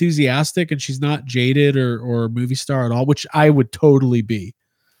really enthusiastic, and she's not jaded or movie star at all, which I would totally be.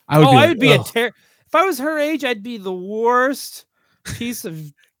 If I was her age, I'd be the worst piece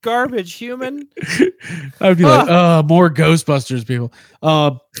of garbage human. I would be like, more Ghostbusters people.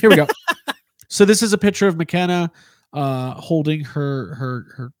 Here we go. So this is a picture of McKenna holding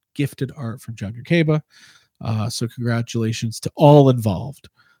her gifted art from John Yerkeba. So congratulations to all involved.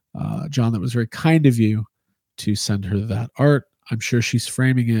 John, that was very kind of you to send her that art. I'm sure she's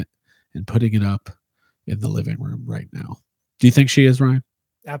framing it and putting it up in the living room right now. Do you think she is, Ryan?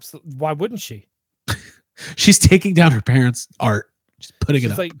 Absolutely. Why wouldn't she? She's taking down her parents' art. She's putting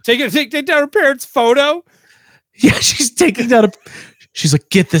it up. Like, take down her parents' photo. Yeah, she's taking down she's like,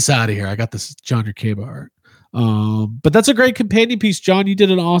 get this out of here. I got this John Yerkeba art. But that's a great companion piece, John. You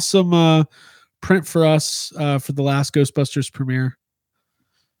did an awesome print for us for the last Ghostbusters premiere.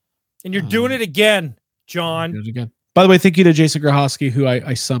 And you're doing it again, John. Doing it again. By the way, thank you to Jason Grahowski, who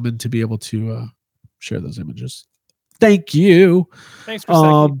I summoned to be able to share those images. Thank you. Thanks for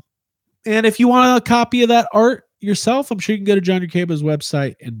saying. And if you want a copy of that art yourself, I'm sure you can go to John Yerkeba's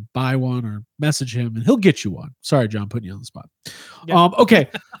website and buy one, or message him and he'll get you one. Sorry, John, putting you on the spot. Yeah. Okay.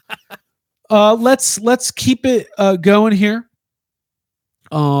 Let's keep it going here.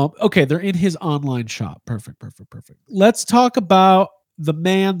 Okay, they're in his online shop. Perfect. Let's talk about the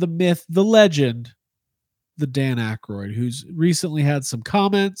man, the myth, the legend, the Dan Aykroyd, who's recently had some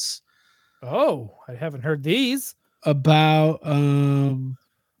comments Oh, I haven't heard these. about the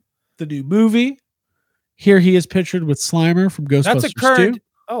new movie. Here he is pictured with Slimer from That's a Ghostbusters 2. current.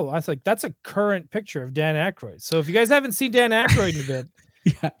 Oh, I was like, that's a current picture of Dan Aykroyd. So if you guys haven't seen Dan Aykroyd in a bit,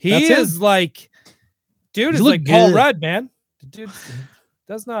 Yeah, he that's is him. like, dude He's is like looking Paul good. Rudd, man. The dude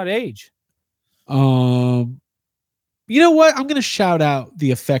does not age. You know what? I'm going to shout out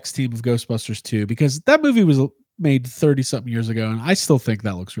the effects team of Ghostbusters 2 because that movie was made 30 something years ago, and I still think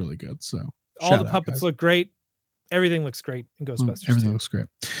that looks really good. So All the shout out, puppets guys. look great. Everything looks great in Ghostbusters. Everything 2. looks great.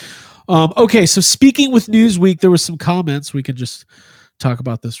 Okay, so speaking with Newsweek, there was some comments. We can just talk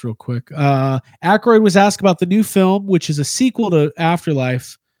about this real quick. Aykroyd was asked about the new film, which is a sequel to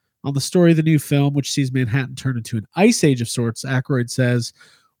Afterlife, on the story of the new film, which sees Manhattan turn into an ice age of sorts. Aykroyd says,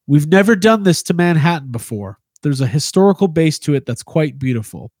 "We've never done this to Manhattan before. There's a historical base to it that's quite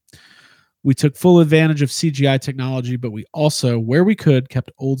beautiful. We took full advantage of CGI technology, but we also, where we could, kept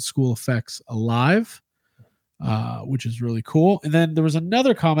old school effects alive," which is really cool. And then there was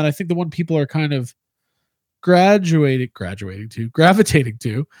another comment. I think the one people are kind of gravitating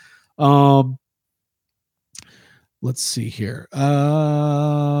to. Let's see here.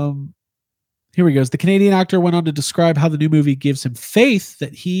 Here we go. The Canadian actor went on to describe how the new movie gives him faith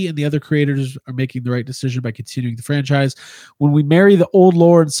that he and the other creators are making the right decision by continuing the franchise. When we marry the old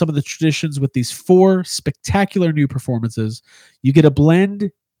lore and some of the traditions with these 4 spectacular new performances, you get a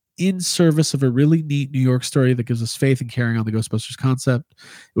blend in service of a really neat New York story that gives us faith in carrying on the Ghostbusters concept.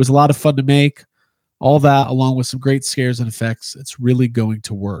 It was a lot of fun to make. All that, along with some great scares and effects, it's really going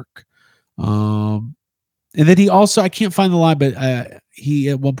to work. And then he also, I can't find the line, but he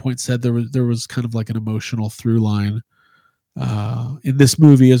at one point said there was kind of like an emotional through line in this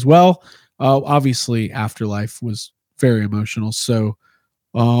movie as well. Obviously, Afterlife was very emotional. So,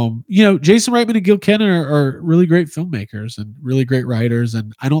 Jason Reitman and Gil Kenner are really great filmmakers and really great writers.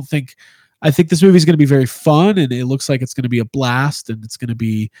 And I think this movie is going to be very fun, and it looks like it's going to be a blast, and it's going to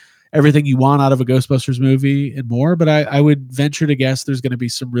be everything you want out of a Ghostbusters movie and more. But I would venture to guess there's going to be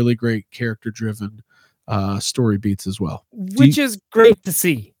some really great character-driven story beats as well, which is great to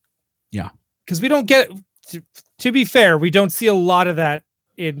see. Yeah, because we don't get, to be fair, we don't see a lot of that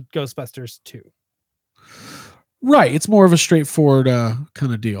in Ghostbusters 2. Right, it's more of a straightforward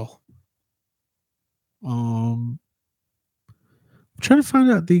kind of deal. I'm trying to find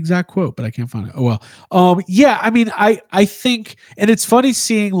out the exact quote, but I can't find it. Oh well. Yeah, I mean, I think, and it's funny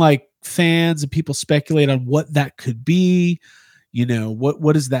seeing like fans and people speculate on what that could be.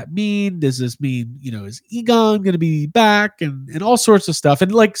 What does that mean? Does this mean, is Egon going to be back and all sorts of stuff?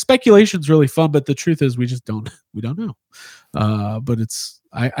 And like speculation's really fun, but the truth is we don't know. But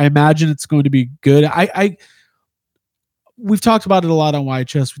I imagine it's going to be good. We've talked about it a lot on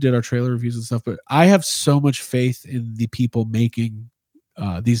YHS. We did our trailer reviews and stuff, but I have so much faith in the people making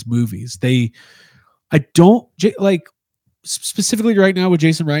these movies. I don't like specifically right now with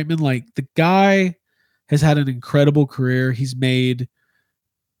Jason Reitman, like the guy has had an incredible career. He's made,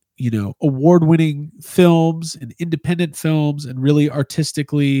 award-winning films and independent films and really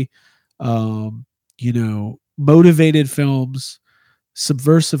artistically, motivated films,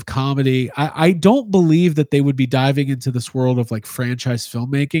 subversive comedy. I don't believe that they would be diving into this world of like franchise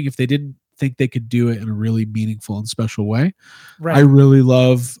filmmaking if they didn't think they could do it in a really meaningful and special way. Right. I really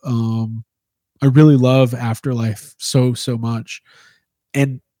love Afterlife so much.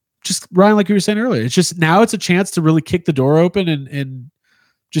 And just Ryan, like you were saying earlier, it's just now it's a chance to really kick the door open and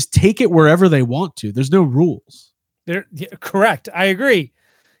just take it wherever they want to. There's no rules. Correct. I agree.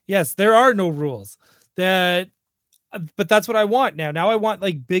 Yes, there are no rules. But that's what I want now. Now I want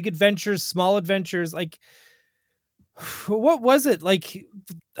like big adventures, small adventures. Like, what was it? Like,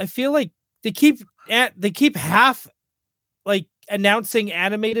 I feel like they keep half like announcing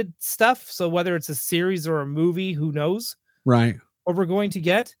animated stuff. So whether it's a series or a movie, who knows? Right. What we're going to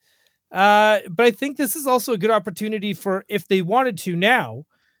get. But I think this is also a good opportunity for, if they wanted to now,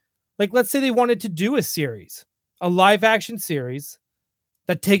 like, let's say they wanted to do a series, a live action series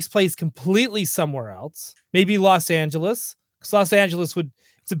that takes place completely somewhere else, maybe Los Angeles, because Los Angeles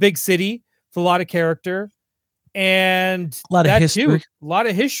it's a big city with a lot of character and a lot of history. A lot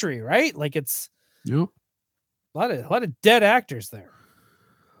of history, right? Like it's a lot of dead actors there.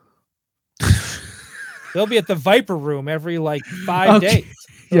 They'll be at the Viper Room every like 5 days.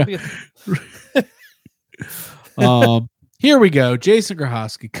 Yeah. Here we go. Jason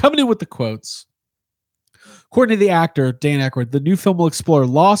Grahowski coming in with the quotes. According to the actor, Dan Aykroyd, the new film will explore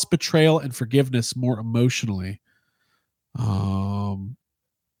loss, betrayal, and forgiveness more emotionally.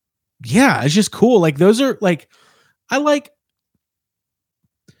 Yeah, it's just cool. Like those are like,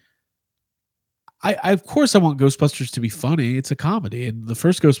 I of course I want Ghostbusters to be funny. It's a comedy, and the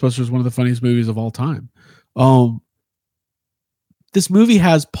first Ghostbusters is one of the funniest movies of all time. This movie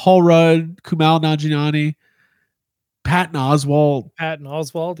has Paul Rudd, Kumail Nanjiani, Patton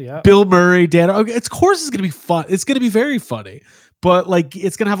Oswalt, yeah. Bill Murray, Dan. Okay, of course, it's gonna be fun. It's gonna be very funny, but like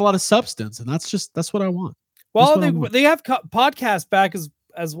it's gonna have a lot of substance, and that's what I want. Well, they have podcasts back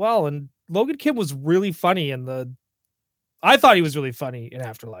as well, and Logan Kim was really funny I thought he was really funny in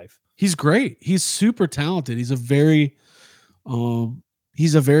Afterlife. He's great. He's super talented. He's a very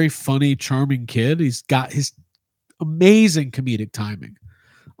funny, charming kid. He's got his amazing comedic timing.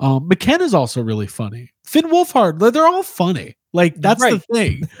 McKenna's also really funny. Finn Wolfhard, they're all funny. Like that's the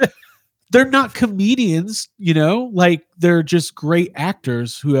thing. They're not comedians, like they're just great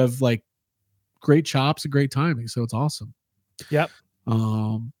actors who have like great chops and great timing. So it's awesome. Yep.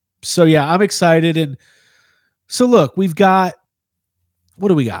 So yeah, I'm excited. And so look, what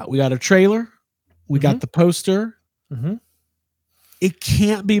do we got? We got a trailer. We got the poster. Mm-hmm. It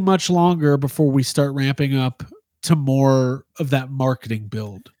can't be much longer before we start ramping up to more of that marketing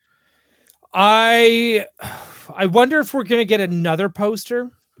build. I wonder if we're going to get another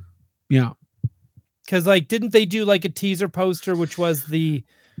poster. Yeah. Cause like, didn't they do like a teaser poster, which was the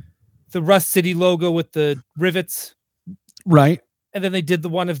Rust City logo with the rivets? Right. And then they did the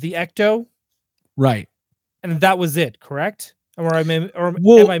one of the Ecto. Right. And that was it, correct? Or am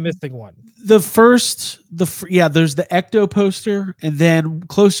I missing one? There's the Ecto poster, and then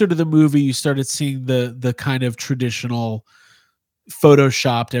closer to the movie, you started seeing the kind of traditional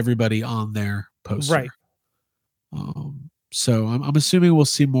photoshopped everybody on their poster. Right. So I'm assuming we'll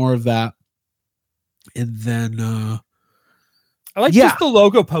see more of that, and then I like just the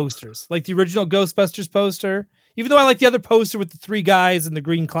logo posters, like the original Ghostbusters poster. Even though I like the other poster with the three guys and the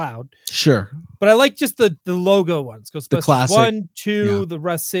green cloud. Sure. But I like just the logo ones. Ghostbusters the classic. 1, 2, the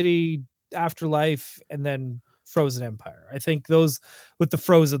Rust City, Afterlife, and then Frozen Empire. I think those with the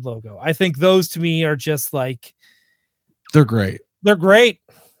Frozen logo. I think those to me are just like... They're great. They're great.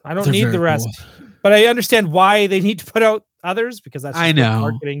 I don't need the rest. Cool. But I understand why they need to put out others, because that's what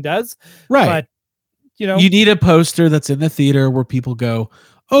marketing does. Right. But, you need a poster that's in the theater where people go,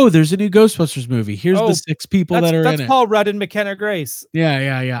 oh, there's a new Ghostbusters movie. Here's the 6 people that are in it. That's Paul Rudd and McKenna Grace.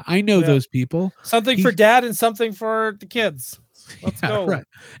 Yeah. I know those people. Something for dad and something for the kids. Let's go. Right.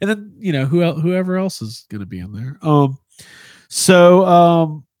 And then, whoever else is going to be in there.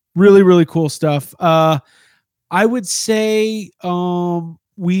 So really, really cool stuff. I would say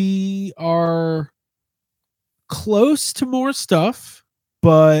we are close to more stuff,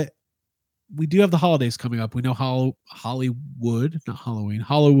 but we do have the holidays coming up. We know Hollywood, not Halloween,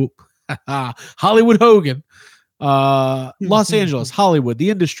 Hollywood Hogan, Los Angeles, Hollywood, the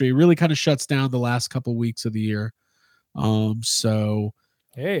industry really kind of shuts down the last couple weeks of the year. So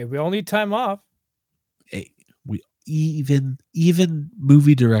hey, we all need time off. Hey, we even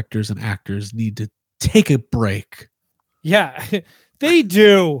movie directors and actors need to take a break. Yeah, they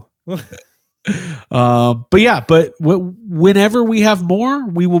do. But whenever we have more,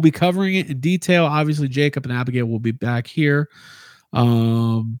 we will be covering it in detail. Obviously, Jacob and Abigail will be back here.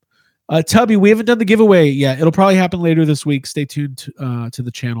 Tubby, we haven't done the giveaway yet. It'll probably happen later this week. Stay tuned to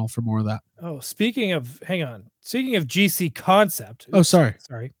the channel for more of that. Oh, speaking of GC Concept. Oh, sorry.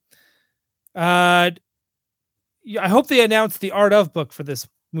 I hope they announced the Art of book for this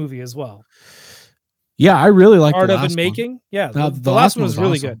movie as well. Yeah, I really like Art the of last and Making. One. Yeah, the last one was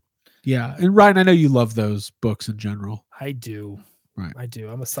really awesome. good. Yeah, and Ryan, I know you love those books in general. I do. Right. I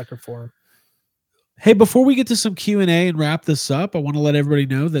do. I'm a sucker for them. Hey, before we get to some Q&A and wrap this up, I want to let everybody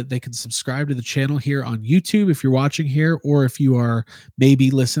know that they can subscribe to the channel here on YouTube if you're watching here, or if you are maybe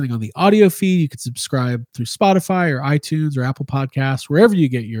listening on the audio feed, you can subscribe through Spotify or iTunes or Apple Podcasts, wherever you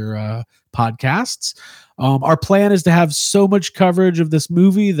get your podcasts. Our plan is to have so much coverage of this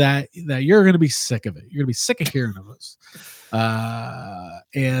movie that you're going to be sick of it. You're going to be sick of hearing of us.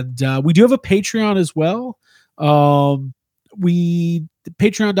 And we do have a Patreon as well.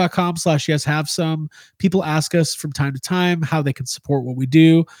 Patreon.com/yeshavesome. People ask us from time to time how they can support what we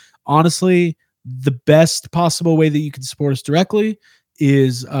do. Honestly, the best possible way that you can support us directly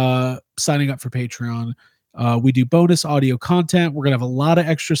is signing up for Patreon. We do bonus audio content. We're going to have a lot of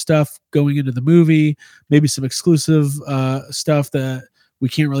extra stuff going into the movie, maybe some exclusive stuff that we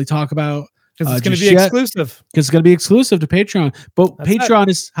can't really talk about. Because it's going to be exclusive. Because it's going to be exclusive to Patreon. But that's Patreon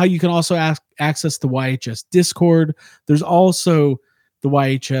is how you can also access the YHS Discord. There's also the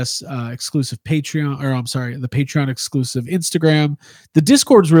YHS exclusive Patreon, or I'm sorry, the Patreon exclusive Instagram. The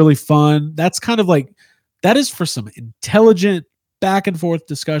Discord's really fun. That's kind of like, that is for some intelligent back and forth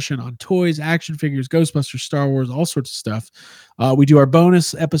discussion on toys, action figures, Ghostbusters, Star Wars, all sorts of stuff. We do our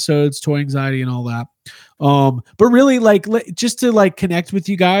bonus episodes, Toy Anxiety, and all that. But really, like, just to like connect with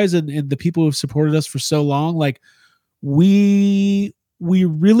you guys and the people who've supported us for so long, like we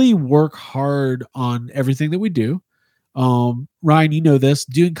really work hard on everything that we do. Ryan, you know this,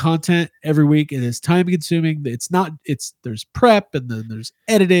 doing content every week, it is time consuming. There's prep and then there's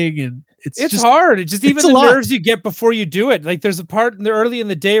editing, and it's just hard. It's just even the lot. nerves you get before you do it. Like there's a part in the early in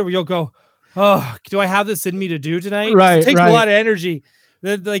the day where you'll go, oh, do I have this in me to do tonight? Right. It takes a lot of energy.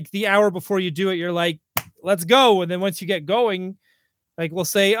 Then like the hour before you do it, you're like, let's go. And then once you get going, like we'll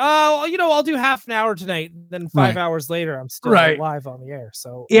say, oh, I'll do half an hour tonight. Then 5 hours later, I'm still live on the air.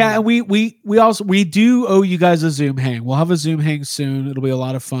 So yeah, and we do owe you guys a Zoom hang. We'll have a Zoom hang soon. It'll be a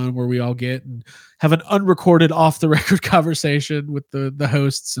lot of fun where we all get and have an unrecorded, off the record conversation with the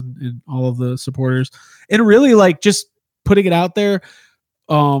hosts and all of the supporters. And really, like, just putting it out there.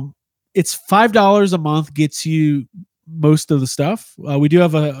 It's $5 a month gets you most of the stuff. We do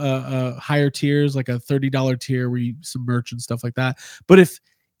have a higher tiers, like a $30 tier where you some merch and stuff like that. But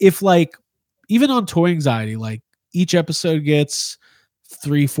if like even on Toy Anxiety, like each episode gets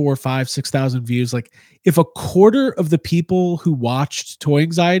 3, 4, 5, 6,000 views. Like if a quarter of the people who watched Toy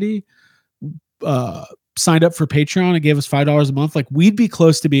Anxiety signed up for Patreon and gave us $5 a month, like we'd be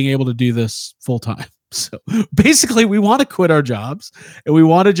close to being able to do this full time. So basically, we want to quit our jobs and we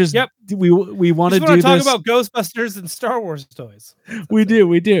want to just we want to do talk this. about Ghostbusters and Star Wars toys. We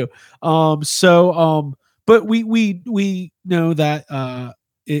do. But we know that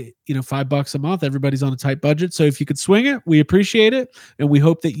 $5 a month, everybody's on a tight budget. So if you could swing it, we appreciate it, and we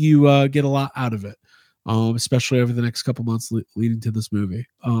hope that you get a lot out of it, especially over the next couple months leading to this movie.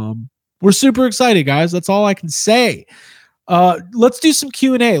 We're super excited, guys. That's all I can say. Let's do some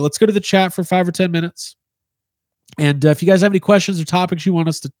Q&A. Let's go to the chat for 5 or 10 minutes. And if you guys have any questions or topics you want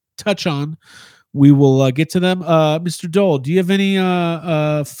us to touch on, we will get to them. Mr. Dole, do you have any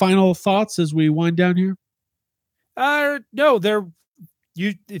final thoughts as we wind down here? No,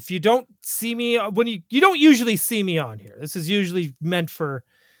 if you don't see me when you don't usually see me on here. This is usually meant for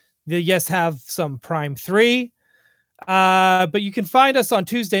the Yes Have Some Prime 3. But you can find us on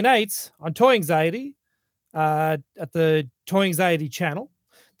Tuesday nights on Toy Anxiety. At the Toy Anxiety channel.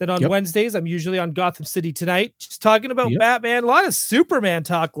 Then on Wednesdays, I'm usually on Gotham City Tonight, just talking about Batman. A lot of Superman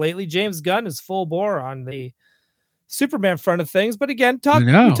talk lately. James Gunn is full bore on the Superman front of things. But again, we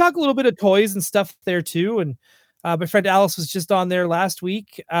talk a little bit of toys and stuff there too. And my friend Alice was just on there last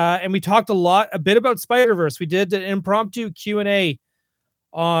week. And we talked a bit about Spider-Verse. We did an impromptu Q&A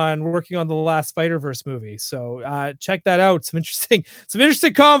on working on the last Spider-Verse movie. So check that out. Some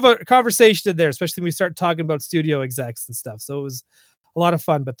interesting conversation in there, especially when we start talking about studio execs and stuff. So it was a lot of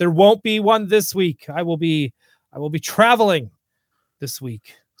fun, but there won't be one this week. I will be traveling this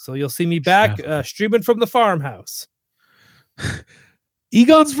week. So you'll see me back streaming from the farmhouse.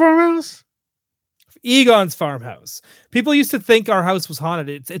 Egon's farmhouse? Egon's farmhouse. People used to think our house was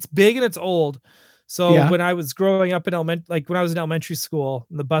haunted. It's big and it's old. So when I was growing up when I was in elementary school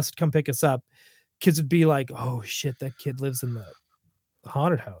and the bus would come pick us up, kids would be like, oh shit, that kid lives in the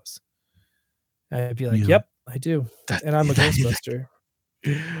haunted house. And I'd be like, yep, I do. And I'm a Ghostbuster.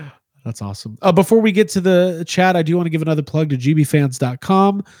 That's awesome. Before we get to the chat, I do want to give another plug to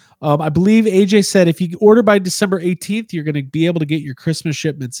gbfans.com. I believe AJ said if you order by December 18th, you're going to be able to get your Christmas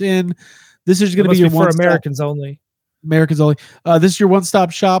shipments in. This is going to be your for Americans only. Americans only. This is your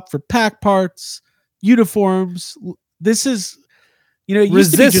one-stop shop for pack parts, uniforms. This is,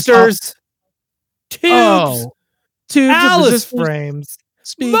 resistors, tubes, Alice frames,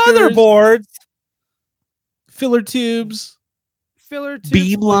 speakers, motherboards, filler tubes,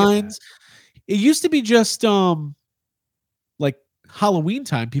 beam lines. It used to be just like Halloween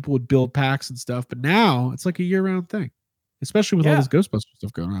time, people would build packs and stuff, but now it's like a year-round thing, especially with all this Ghostbusters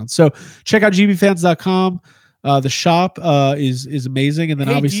stuff going on. So check out gbfans.com. The shop is amazing, and then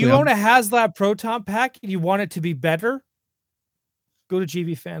obviously, do you own a HasLab Proton pack and you want it to be better? Go to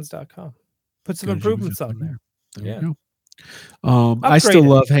gbfans.com. Put some improvements on there. There you go. I still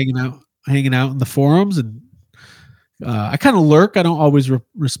love hanging out in the forums, and I kind of lurk. I don't always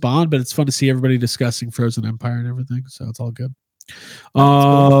respond, but it's fun to see everybody discussing Frozen Empire and everything. So it's all good.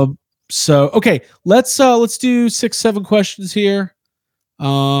 So okay, let's do 6-7 questions here.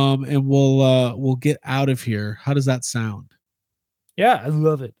 And we'll get out of here. How does that sound? Yeah, I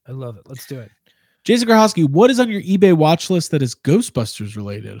love it. Let's do it. Jason Grahowski, what is on your eBay watch list that is Ghostbusters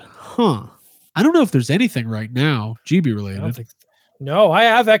related? I don't know if there's anything right now GB related. No, I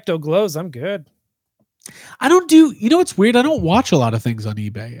have Ecto Glows. I'm good. I don't do, it's weird. I don't watch a lot of things on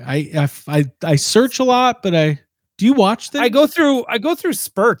eBay. I search a lot, but I Do you watch them? I go through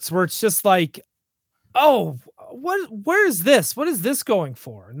spurts where it's just like, oh, where is this? What is this going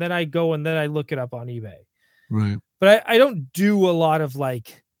for? And then I go and then I look it up on eBay. Right. But I don't do a lot of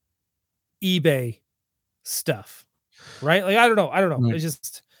like eBay stuff. Right? Like I don't know. Right. It's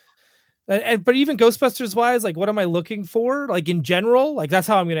just but even Ghostbusters wise, like what am I looking for? Like in general, like that's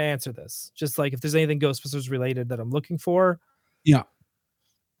how I'm gonna answer this. Just like if there's anything Ghostbusters related that I'm looking for. Yeah.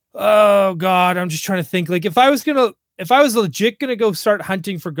 Oh God, I'm just trying to think. Like if I was legit gonna go start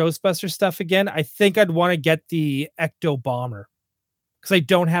hunting for Ghostbuster stuff again, I think I'd want to get the Ecto Bomber because I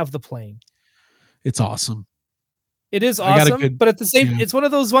don't have the plane. It's awesome. It is awesome, but at the same, it's one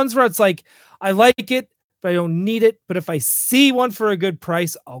of those ones where it's like I like it, but I don't need it. But if I see one for a good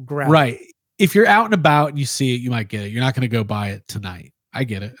price, I'll grab it. Right. If you're out and about and you see it, you might get it. You're not going to go buy it tonight. I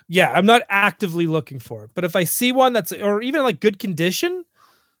get it. Yeah, I'm not actively looking for it, but if I see one that's or even like good condition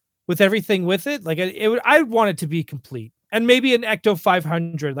with everything with it, like I want it to be complete. And maybe an Ecto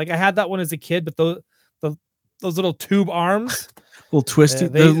 500. Like I had that one as a kid, but those little tube arms, little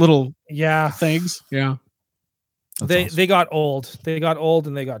twisted, the little things. Yeah. They got old. They got old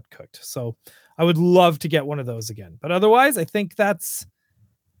and they got cooked. So I would love to get one of those again. But otherwise, I think that's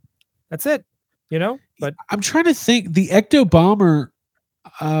it. You know? But I'm trying to think. The Ecto Bomber,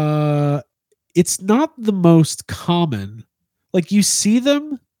 it's not the most common. Like you see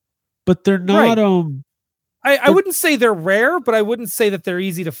them, but they're not I wouldn't say they're rare, but I wouldn't say that they're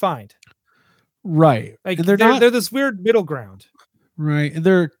easy to find. Right. Like and they're this weird middle ground. Right. And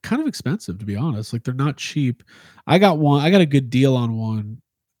they're kind of expensive, to be honest. Like they're not cheap. I got a good deal on one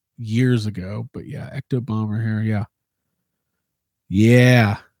years ago, but yeah, Ecto Bomber here. Yeah.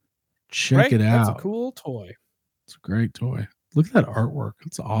 Yeah. Check it out. That's a cool toy. It's a great toy. Look at that artwork.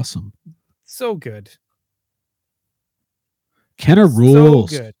 It's awesome. So good. Kenner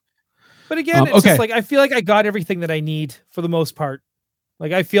rules. So good. But again, it's just like I feel like I got everything that I need for the most part.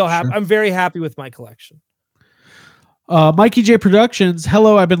 Like I feel happy. I'm very happy with my collection. Mikey J Productions.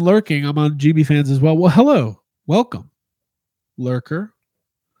 Hello, I've been lurking. I'm on GB Fans as well. Well, hello. Welcome. Lurker.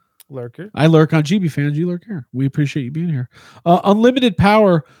 I lurk on GB Fans. You lurk here. We appreciate you being here. Unlimited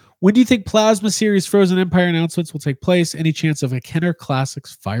Power. When do you think Plasma Series Frozen Empire announcements will take place? Any chance of a Kenner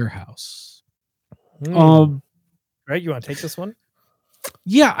Classics Firehouse? Right. You want to take this one?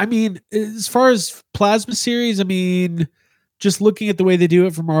 Yeah. I mean, as far as Plasma Series, I mean, just looking at the way they do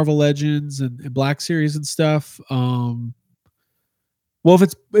it for Marvel Legends and Black Series and stuff. Well, if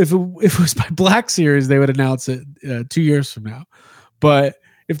it was by Black Series, they would announce it 2 years from now. But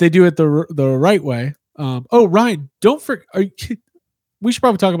if they do it the right way, Ryan, don't forget. We should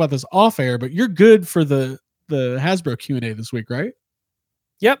probably talk about this off air, but you're good for the Hasbro Q&A this week, right?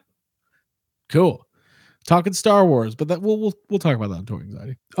 Yep. Cool. Talking Star Wars, but that we'll talk about that on Toy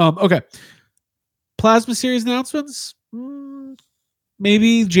Anxiety. Okay. Plasma Series announcements.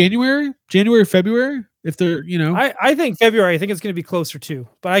 Maybe January, February, if they're, I think February. I think it's going to be closer to,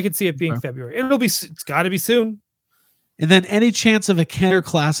 but I could see it being February. It's got to be soon. And then any chance of a Kenner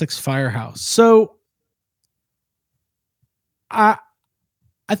Classics Firehouse. So I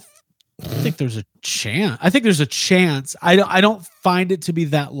think there's a chance. I don't find it to be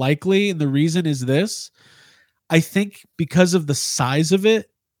that likely. And the reason is this. I think because of the size of it,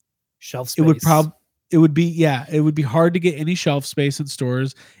 shelf space. It would be hard to get any shelf space in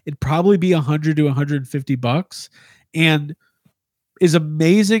stores. It'd probably be $100 to $150. And as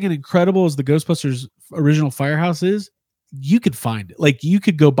amazing and incredible as the Ghostbusters original Firehouse is, you could find it. Like you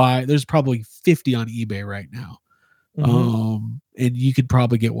could go buy, there's probably 50 on eBay right now. Mm-hmm. And you could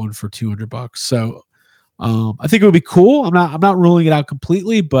probably get one for $200. So I think it would be cool. I'm not ruling it out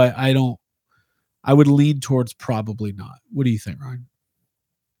completely, but I would lean towards probably not. What do you think, Ryan?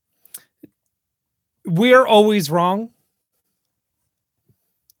 We're always wrong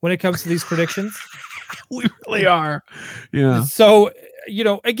when it comes to these predictions. We really are. Yeah. So,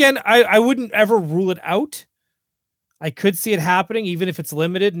 again, I wouldn't ever rule it out. I could see it happening, even if it's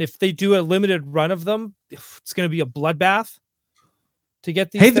limited. And if they do a limited run of them, it's going to be a bloodbath to get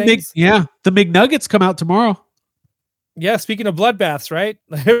these things. The McNuggets come out tomorrow. Yeah. Speaking of bloodbaths, right?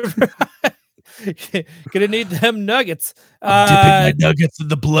 Gonna need them nuggets. I'm dipping my nuggets in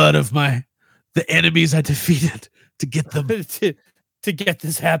the blood of the enemies I defeated to get them to get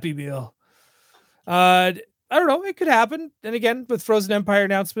this Happy Meal. I don't know. It could happen. And again, with Frozen Empire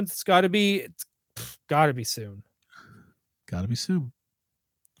announcements, it's got to be soon. Got to be soon.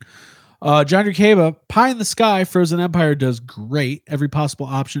 John Ricaba, Pie in the Sky, Frozen Empire does great. Every possible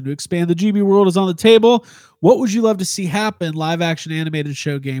option to expand the GB world is on the table. What would you love to see happen? Live action animated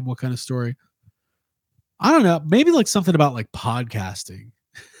show game? What kind of story? I don't know. Maybe like something about like podcasting.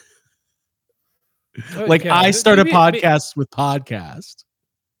 Like Okay, I start a maybe- podcast with podcast.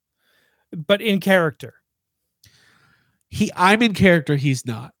 but in character. I'm in character. He's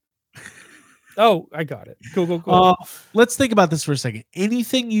not. Oh, I got it. Cool. Let's think about this for a second.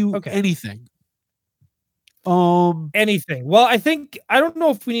 Anything. Anything. Well, I don't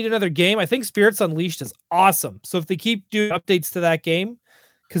know if we need another game. I think Spirits Unleashed is awesome. So if they keep doing updates to that game,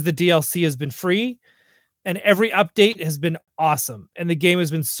 because the DLC has been free and every update has been awesome. And the game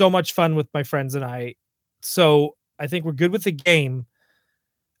has been so much fun with my friends and I. So I think we're good with the game.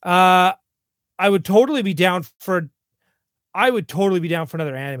 I would totally be down for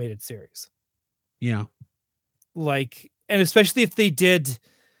another animated series. Yeah. Like, and especially if they did.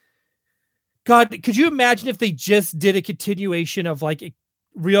 God, could you imagine if they just did a continuation of like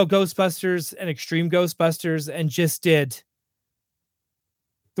real Ghostbusters and Extreme Ghostbusters and just did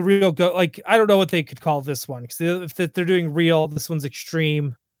the real I don't know what they could call this one, because if they're doing real, this one's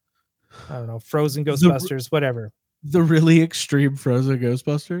Extreme. I don't know, Frozen Ghostbusters, whatever. The really extreme Frozen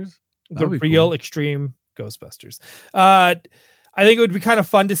Ghostbusters. The real Extreme Ghostbusters. I think it would be kind of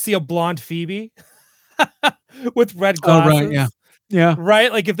fun to see a blonde Phoebe with red glasses. Oh, right, yeah.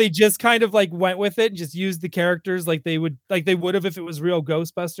 Right, like if they just kind of like went with it and just used the characters like they would have if it was real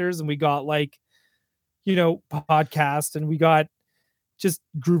Ghostbusters, and we got like, podcast, and we got just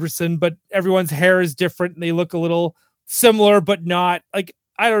Gruberson, but everyone's hair is different and they look a little similar but not. Like,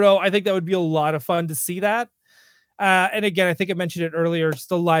 I don't know, I think that would be a lot of fun to see that. And again, I think I mentioned it earlier,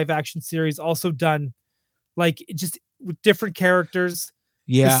 just a live action series also done like just with different characters.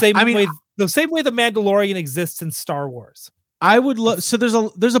 Yeah, the same way the Mandalorian exists in Star Wars. I would love. So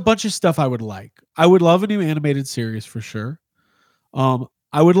there's a bunch of stuff I would like. I would love a new animated series for sure.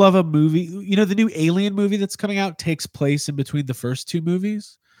 I would love a movie. The new Alien movie that's coming out takes place in between the first two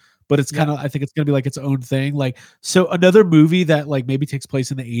movies, but it's kind of, I think it's going to be like its own thing. Like, so another movie that like maybe takes place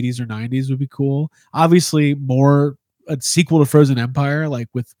in the 80s or 90s would be cool. Obviously, a sequel to Frozen Empire, like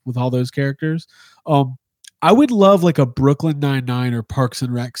with all those characters. I would love like a Brooklyn Nine-Nine or Parks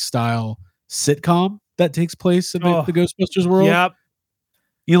and Rec style sitcom that takes place in the Ghostbusters world. Yep.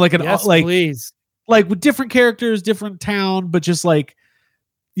 Please. Like with different characters, different town, but just like,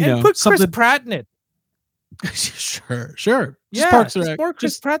 put Chris Pratt in it. Sure. Just Parks and Rec. More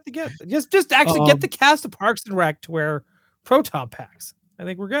Chris Pratt to get. Just actually get the cast of Parks and Rec to wear proton packs. I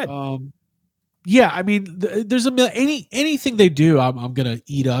think we're good. Yeah, I mean, there's anything they do, I'm gonna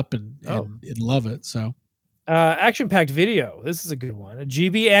eat up and love it. So, action-packed video. This is a good one. A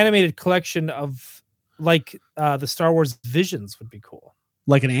GB animated collection of like the Star Wars Visions would be cool.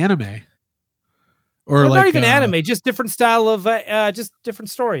 Like an anime, or not even anime, just different style of just different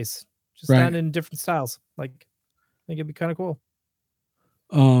stories, just done in different styles. Like, I think it'd be kind of cool.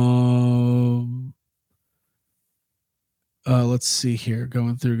 Let's see here.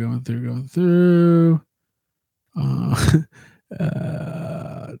 Going through.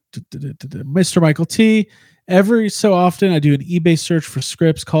 Mr. Michael T. Every so often, I do an eBay search for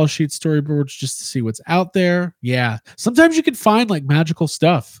scripts, call sheets, storyboards, just to see what's out there. Yeah, sometimes you can find like magical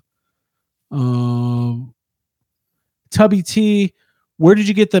stuff. Tubby T, where did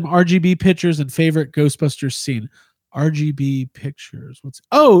you get them RGB pictures and favorite Ghostbusters scene? RGB pictures. The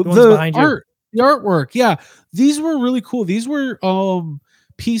art, the artwork. Yeah, these were really cool. These were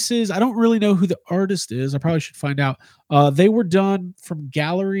pieces. I don't really know who the artist is. I probably should find out. They were done from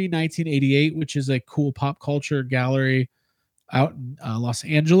Gallery 1988, which is a cool pop culture gallery out in Los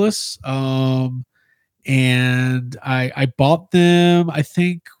Angeles. And I bought them, I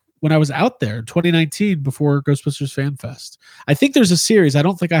think, when I was out there in 2019 before Ghostbusters Fan Fest. I think there's a series. I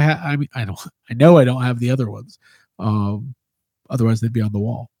don't think I have. I mean, I know I don't have the other ones. Otherwise they'd be on the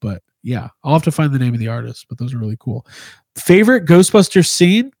wall. But yeah, I'll have to find the name of the artist. But those are really cool. Favorite Ghostbusters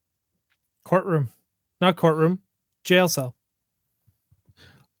scene? Courtroom, not courtroom, jail cell.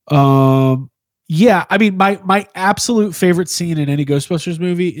 Yeah, I mean, my absolute favorite scene in any Ghostbusters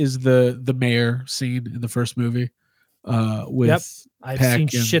movie is the mayor scene in the first movie. With I've seen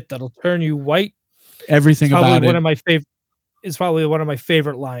shit that'll turn you white. Everything about it. It's probably one of my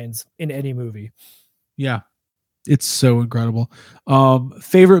favorite lines in any movie. Yeah, it's so incredible.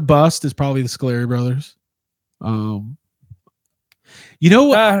 Favorite bust is probably the Scolari brothers.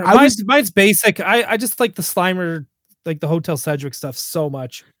 Mine's basic. I just like the Slimer, like the Hotel Cedric stuff so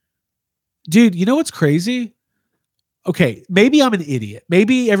much. Dude, you know what's crazy? Okay, maybe I'm an idiot.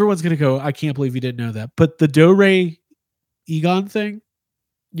 Maybe everyone's gonna go, I can't believe you didn't know that. But the Do-Ray Egon thing.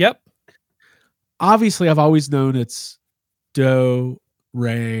 Yep. Obviously, I've always known it's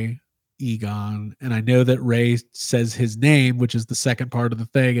Do-Ray Egon, and I know that Ray says his name, which is the second part of the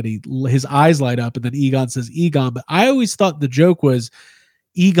thing, and his eyes light up, and then Egon says Egon. But I always thought the joke was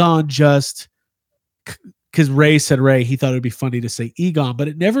Egon just because Ray said he thought it'd be funny to say Egon, but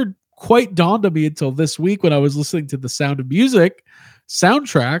it never quite dawned on me until this week when I was listening to the Sound of Music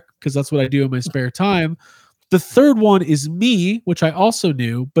soundtrack, because that's what I do in my spare time. The third one is me, which I also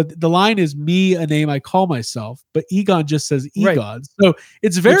knew, but the line is me, a name I call myself, but Egon just says Egon. Right. So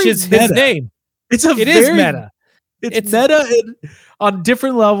it's very Which is meta. his name. It's It is meta. It's meta on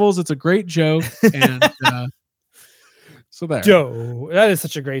different levels. It's a great joke. And so there. Joe, that is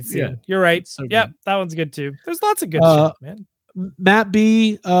such a great scene. Yeah, You're right. so Yep, good. that one's good too. There's lots of good shit, man. Matt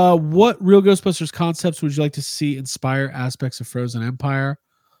B, what real Ghostbusters concepts would you like to see inspire aspects of Frozen Empire?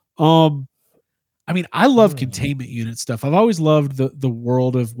 I mean, I love containment unit stuff. I've always loved the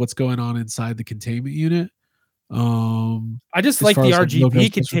world of what's going on inside the containment unit. I just like the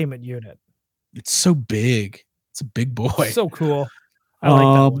RGB containment unit. It's so big. It's a big boy. So cool. I like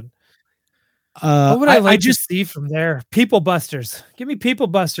that one. What would I like to see from there? People Busters. Give me People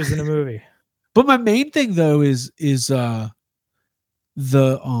Busters in a movie. But my main thing though is the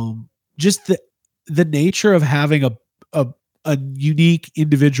nature of having a unique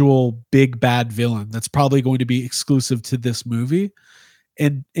individual big bad villain that's probably going to be exclusive to this movie,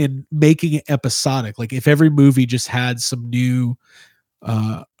 and making it episodic. Like if every movie just had some new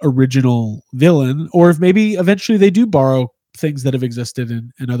original villain, or if maybe eventually they do borrow things that have existed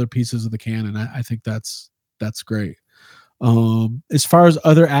in other pieces of the canon. I think that's great. As far as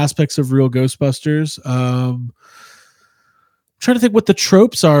other aspects of real Ghostbusters, trying to think what the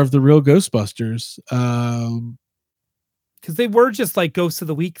tropes are of the real Ghostbusters. Because they were just like Ghosts of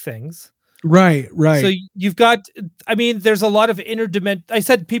the Week things. Right. So you've got, I mean, there's a lot of I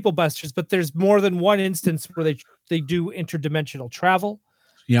said People Busters, but there's more than one instance where they do interdimensional travel.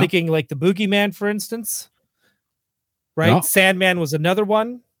 Yeah. Thinking like the Boogeyman, for instance. Right? Yeah. Sandman was another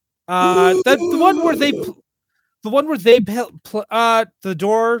one. The one where the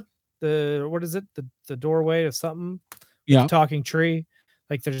door, what is it? The doorway of something. Yeah. Talking tree.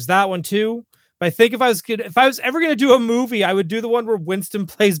 Like there's that one too. But I think if I was ever going to do a movie, I would do the one where Winston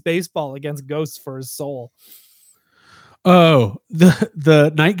plays baseball against ghosts for his soul. Oh,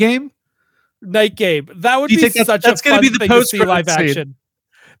 the night game? Night game. That would be such that's a fun thing to see live action.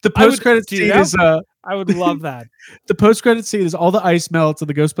 The post-credit scene is I would love that. The post-credit scene is all the ice melts and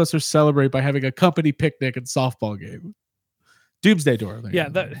the Ghostbusters celebrate by having a company picnic and softball game. Doomsday Door. Yeah,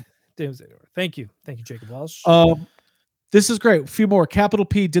 Doomsday Door. Thank you, Jacob Walsh. This is great. A few more. Capital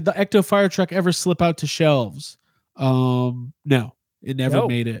P. Did the Ecto fire truck ever slip out to shelves? No, it never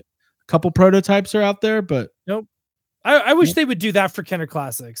made it. A couple prototypes are out there, but nope. I wish they would do that for Kenner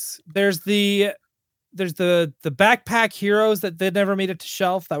Classics. There's the backpack heroes that they never made it to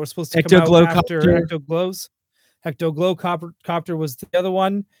shelf that were supposed to come out after Ecto Glows. Ecto Glow Copter was the other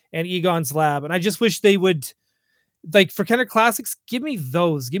one, and Egon's Lab. And I just wish they would, like, for Kenner Classics, give me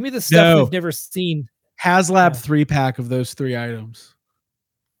those. Give me the stuff we've never seen. HasLab 3-pack of those 3 items.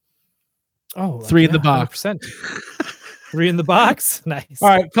 Oh, 3 in the box. 3 in the box. Nice. All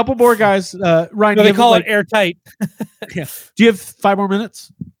right, couple more guys. Ryan, they call it airtight. Yeah. Do you have 5 more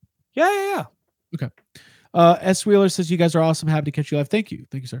minutes? Yeah. Okay. S Wheeler says you guys are awesome. Happy to catch you live. Thank you,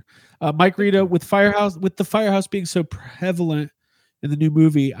 sir. Mike Rita, with the Firehouse being so prevalent in the new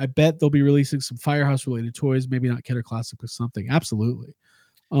movie, I bet they'll be releasing some Firehouse related toys. Maybe not Kenner Classic, but something. Absolutely.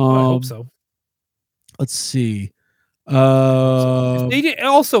 I hope so. Let's see. They did,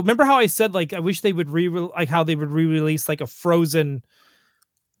 also, remember how I said, like, I wish they would re-release like a Frozen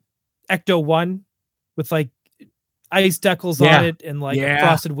Ecto 1 with like ice decals on it and like a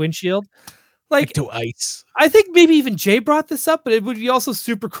frosted windshield. Like Ecto Ice. I think maybe even Jay brought this up, but it would be also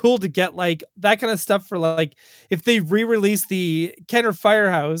super cool to get like that kind of stuff for like if they re-release the Kenner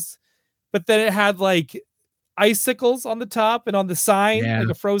Firehouse, but then it had like icicles on the top and on the sign, like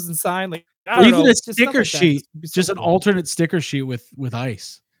a Frozen sign, like or even a sticker sheet, just an alternate sticker sheet with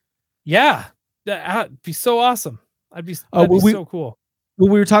ice. Yeah, that'd be so awesome. That'd be so cool.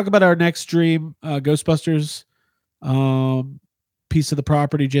 When we were talking about our next dream, Ghostbusters, piece of the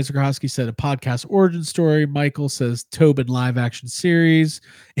property, Jason Krohowski said a podcast origin story. Michael says Tobin live action series.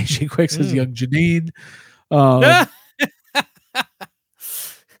 AJ Quick says Young Janine.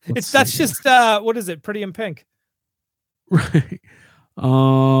 That's just what is it? Pretty in Pink. Right.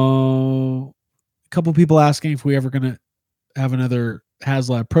 A couple people asking if we ever gonna have another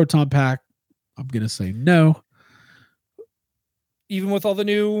HasLab Proton Pack. I'm gonna say no. Even with all the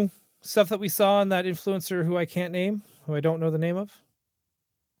new stuff that we saw on that influencer who I can't name, who I don't know the name of.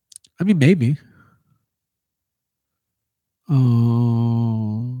 I mean, maybe.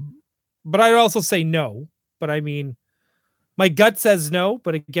 But I'd also say no. But I mean, my gut says no.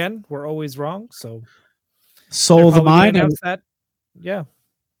 But again, we're always wrong. So Soul of the Mind. Yeah.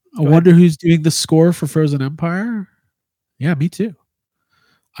 I wonder who's doing the score for Frozen Empire. Yeah, me too.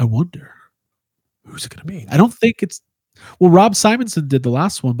 I wonder who's it going to be. I don't think it's. Well, Rob Simonson did the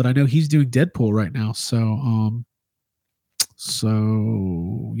last one, but I know he's doing Deadpool right now. So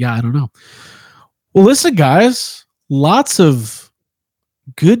yeah, I don't know. Well, listen, guys, lots of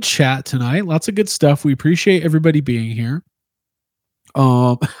good chat tonight. Lots of good stuff. We appreciate everybody being here.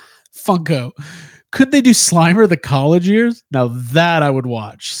 Funko, could they do Slimer the college years? Now that I would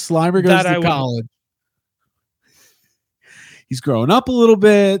watch. Slimer goes to college. He's growing up a little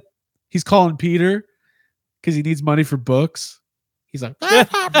bit. He's calling Peter because he needs money for books. He's like, oh,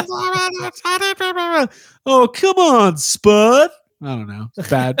 come on, Spud. I don't know. It's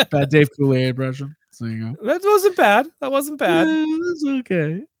bad Dave Coulier impression. So you go. That wasn't bad. Yeah, that's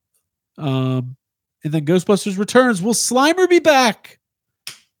okay. And then Ghostbusters Returns. Will Slimer be back?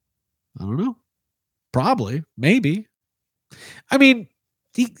 I don't know. Probably. Maybe. I mean,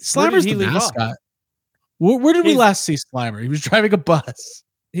 Slimer's the mascot. Where did we last see Slimer? He was driving a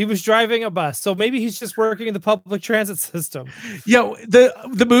bus. So maybe he's just working in the public transit system. Yeah,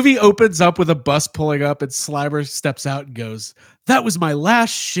 the movie opens up with a bus pulling up and Slimer steps out and goes, "That was my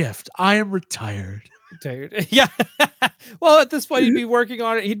last shift. I am retired." Dude. Yeah. Well, at this point, he'd be working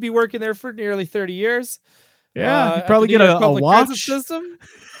on it. He'd be working there for nearly 30 years. Yeah, he'd probably get a watch. System.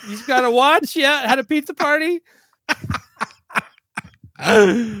 He's got a watch. Yeah, had a pizza party.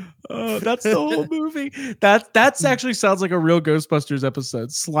 Oh, that's the whole movie. That's actually sounds like a real Ghostbusters episode.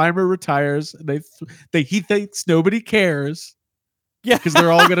 Slimer retires. He thinks nobody cares. Yeah, because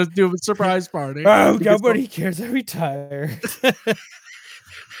they're all gonna do a surprise party. Oh, nobody cares. I retired.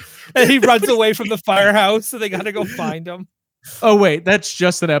 And he runs away from the firehouse, so they got to go find him. Oh wait, that's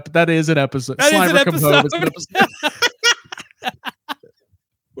just that is an episode. That Slimer is an episode. Comes home.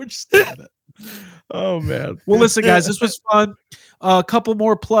 We're just doing it. Oh man. Well, listen, guys, this was fun. A couple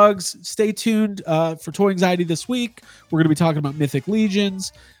more plugs. Stay tuned for Toy Anxiety this week. We're going to be talking about Mythic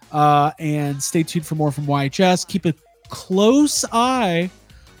Legions, and stay tuned for more from YHS. Keep a close eye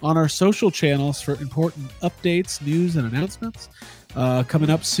on our social channels for important updates, news, and announcements coming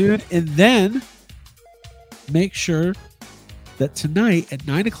up soon. And then make sure that tonight at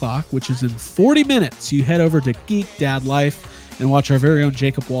 9 o'clock, which is in 40 minutes, you head over to Geek Dad Life and watch our very own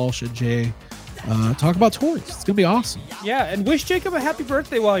Jacob Walsh and Jay talk about toys. It's gonna be awesome. Yeah, and wish Jacob a happy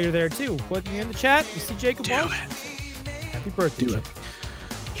birthday while you're there too. Put me in the chat. You see Jacob Walsh? Happy birthday. Do it.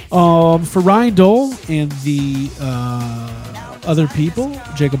 For Ryan Dole and the other people,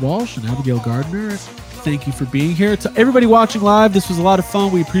 Jacob Walsh and Abigail Gardner, thank you for being here. To everybody watching live, this was a lot of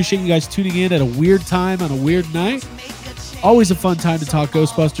fun. We appreciate you guys tuning in at a weird time on a weird night. Always a fun time to talk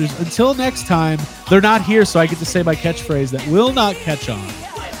Ghostbusters. Until next time, they're not here, so I get to say my catchphrase that will not catch on.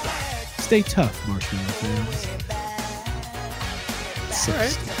 Stay tough, Marshmallow fans. All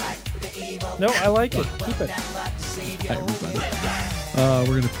right. No, I like it. Keep it. Hi, everybody.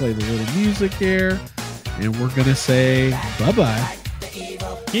 We're going to play the little music here, and we're going to say bye-bye.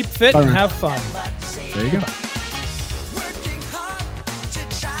 Keep fit and have fun. There you go.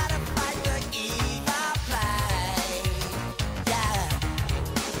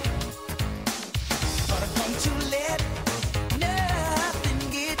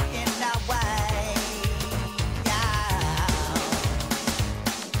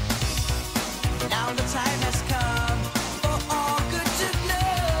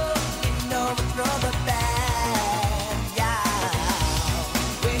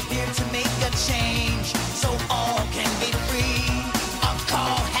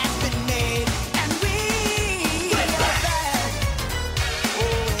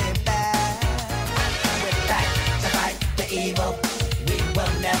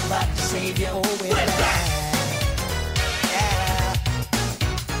 Save you.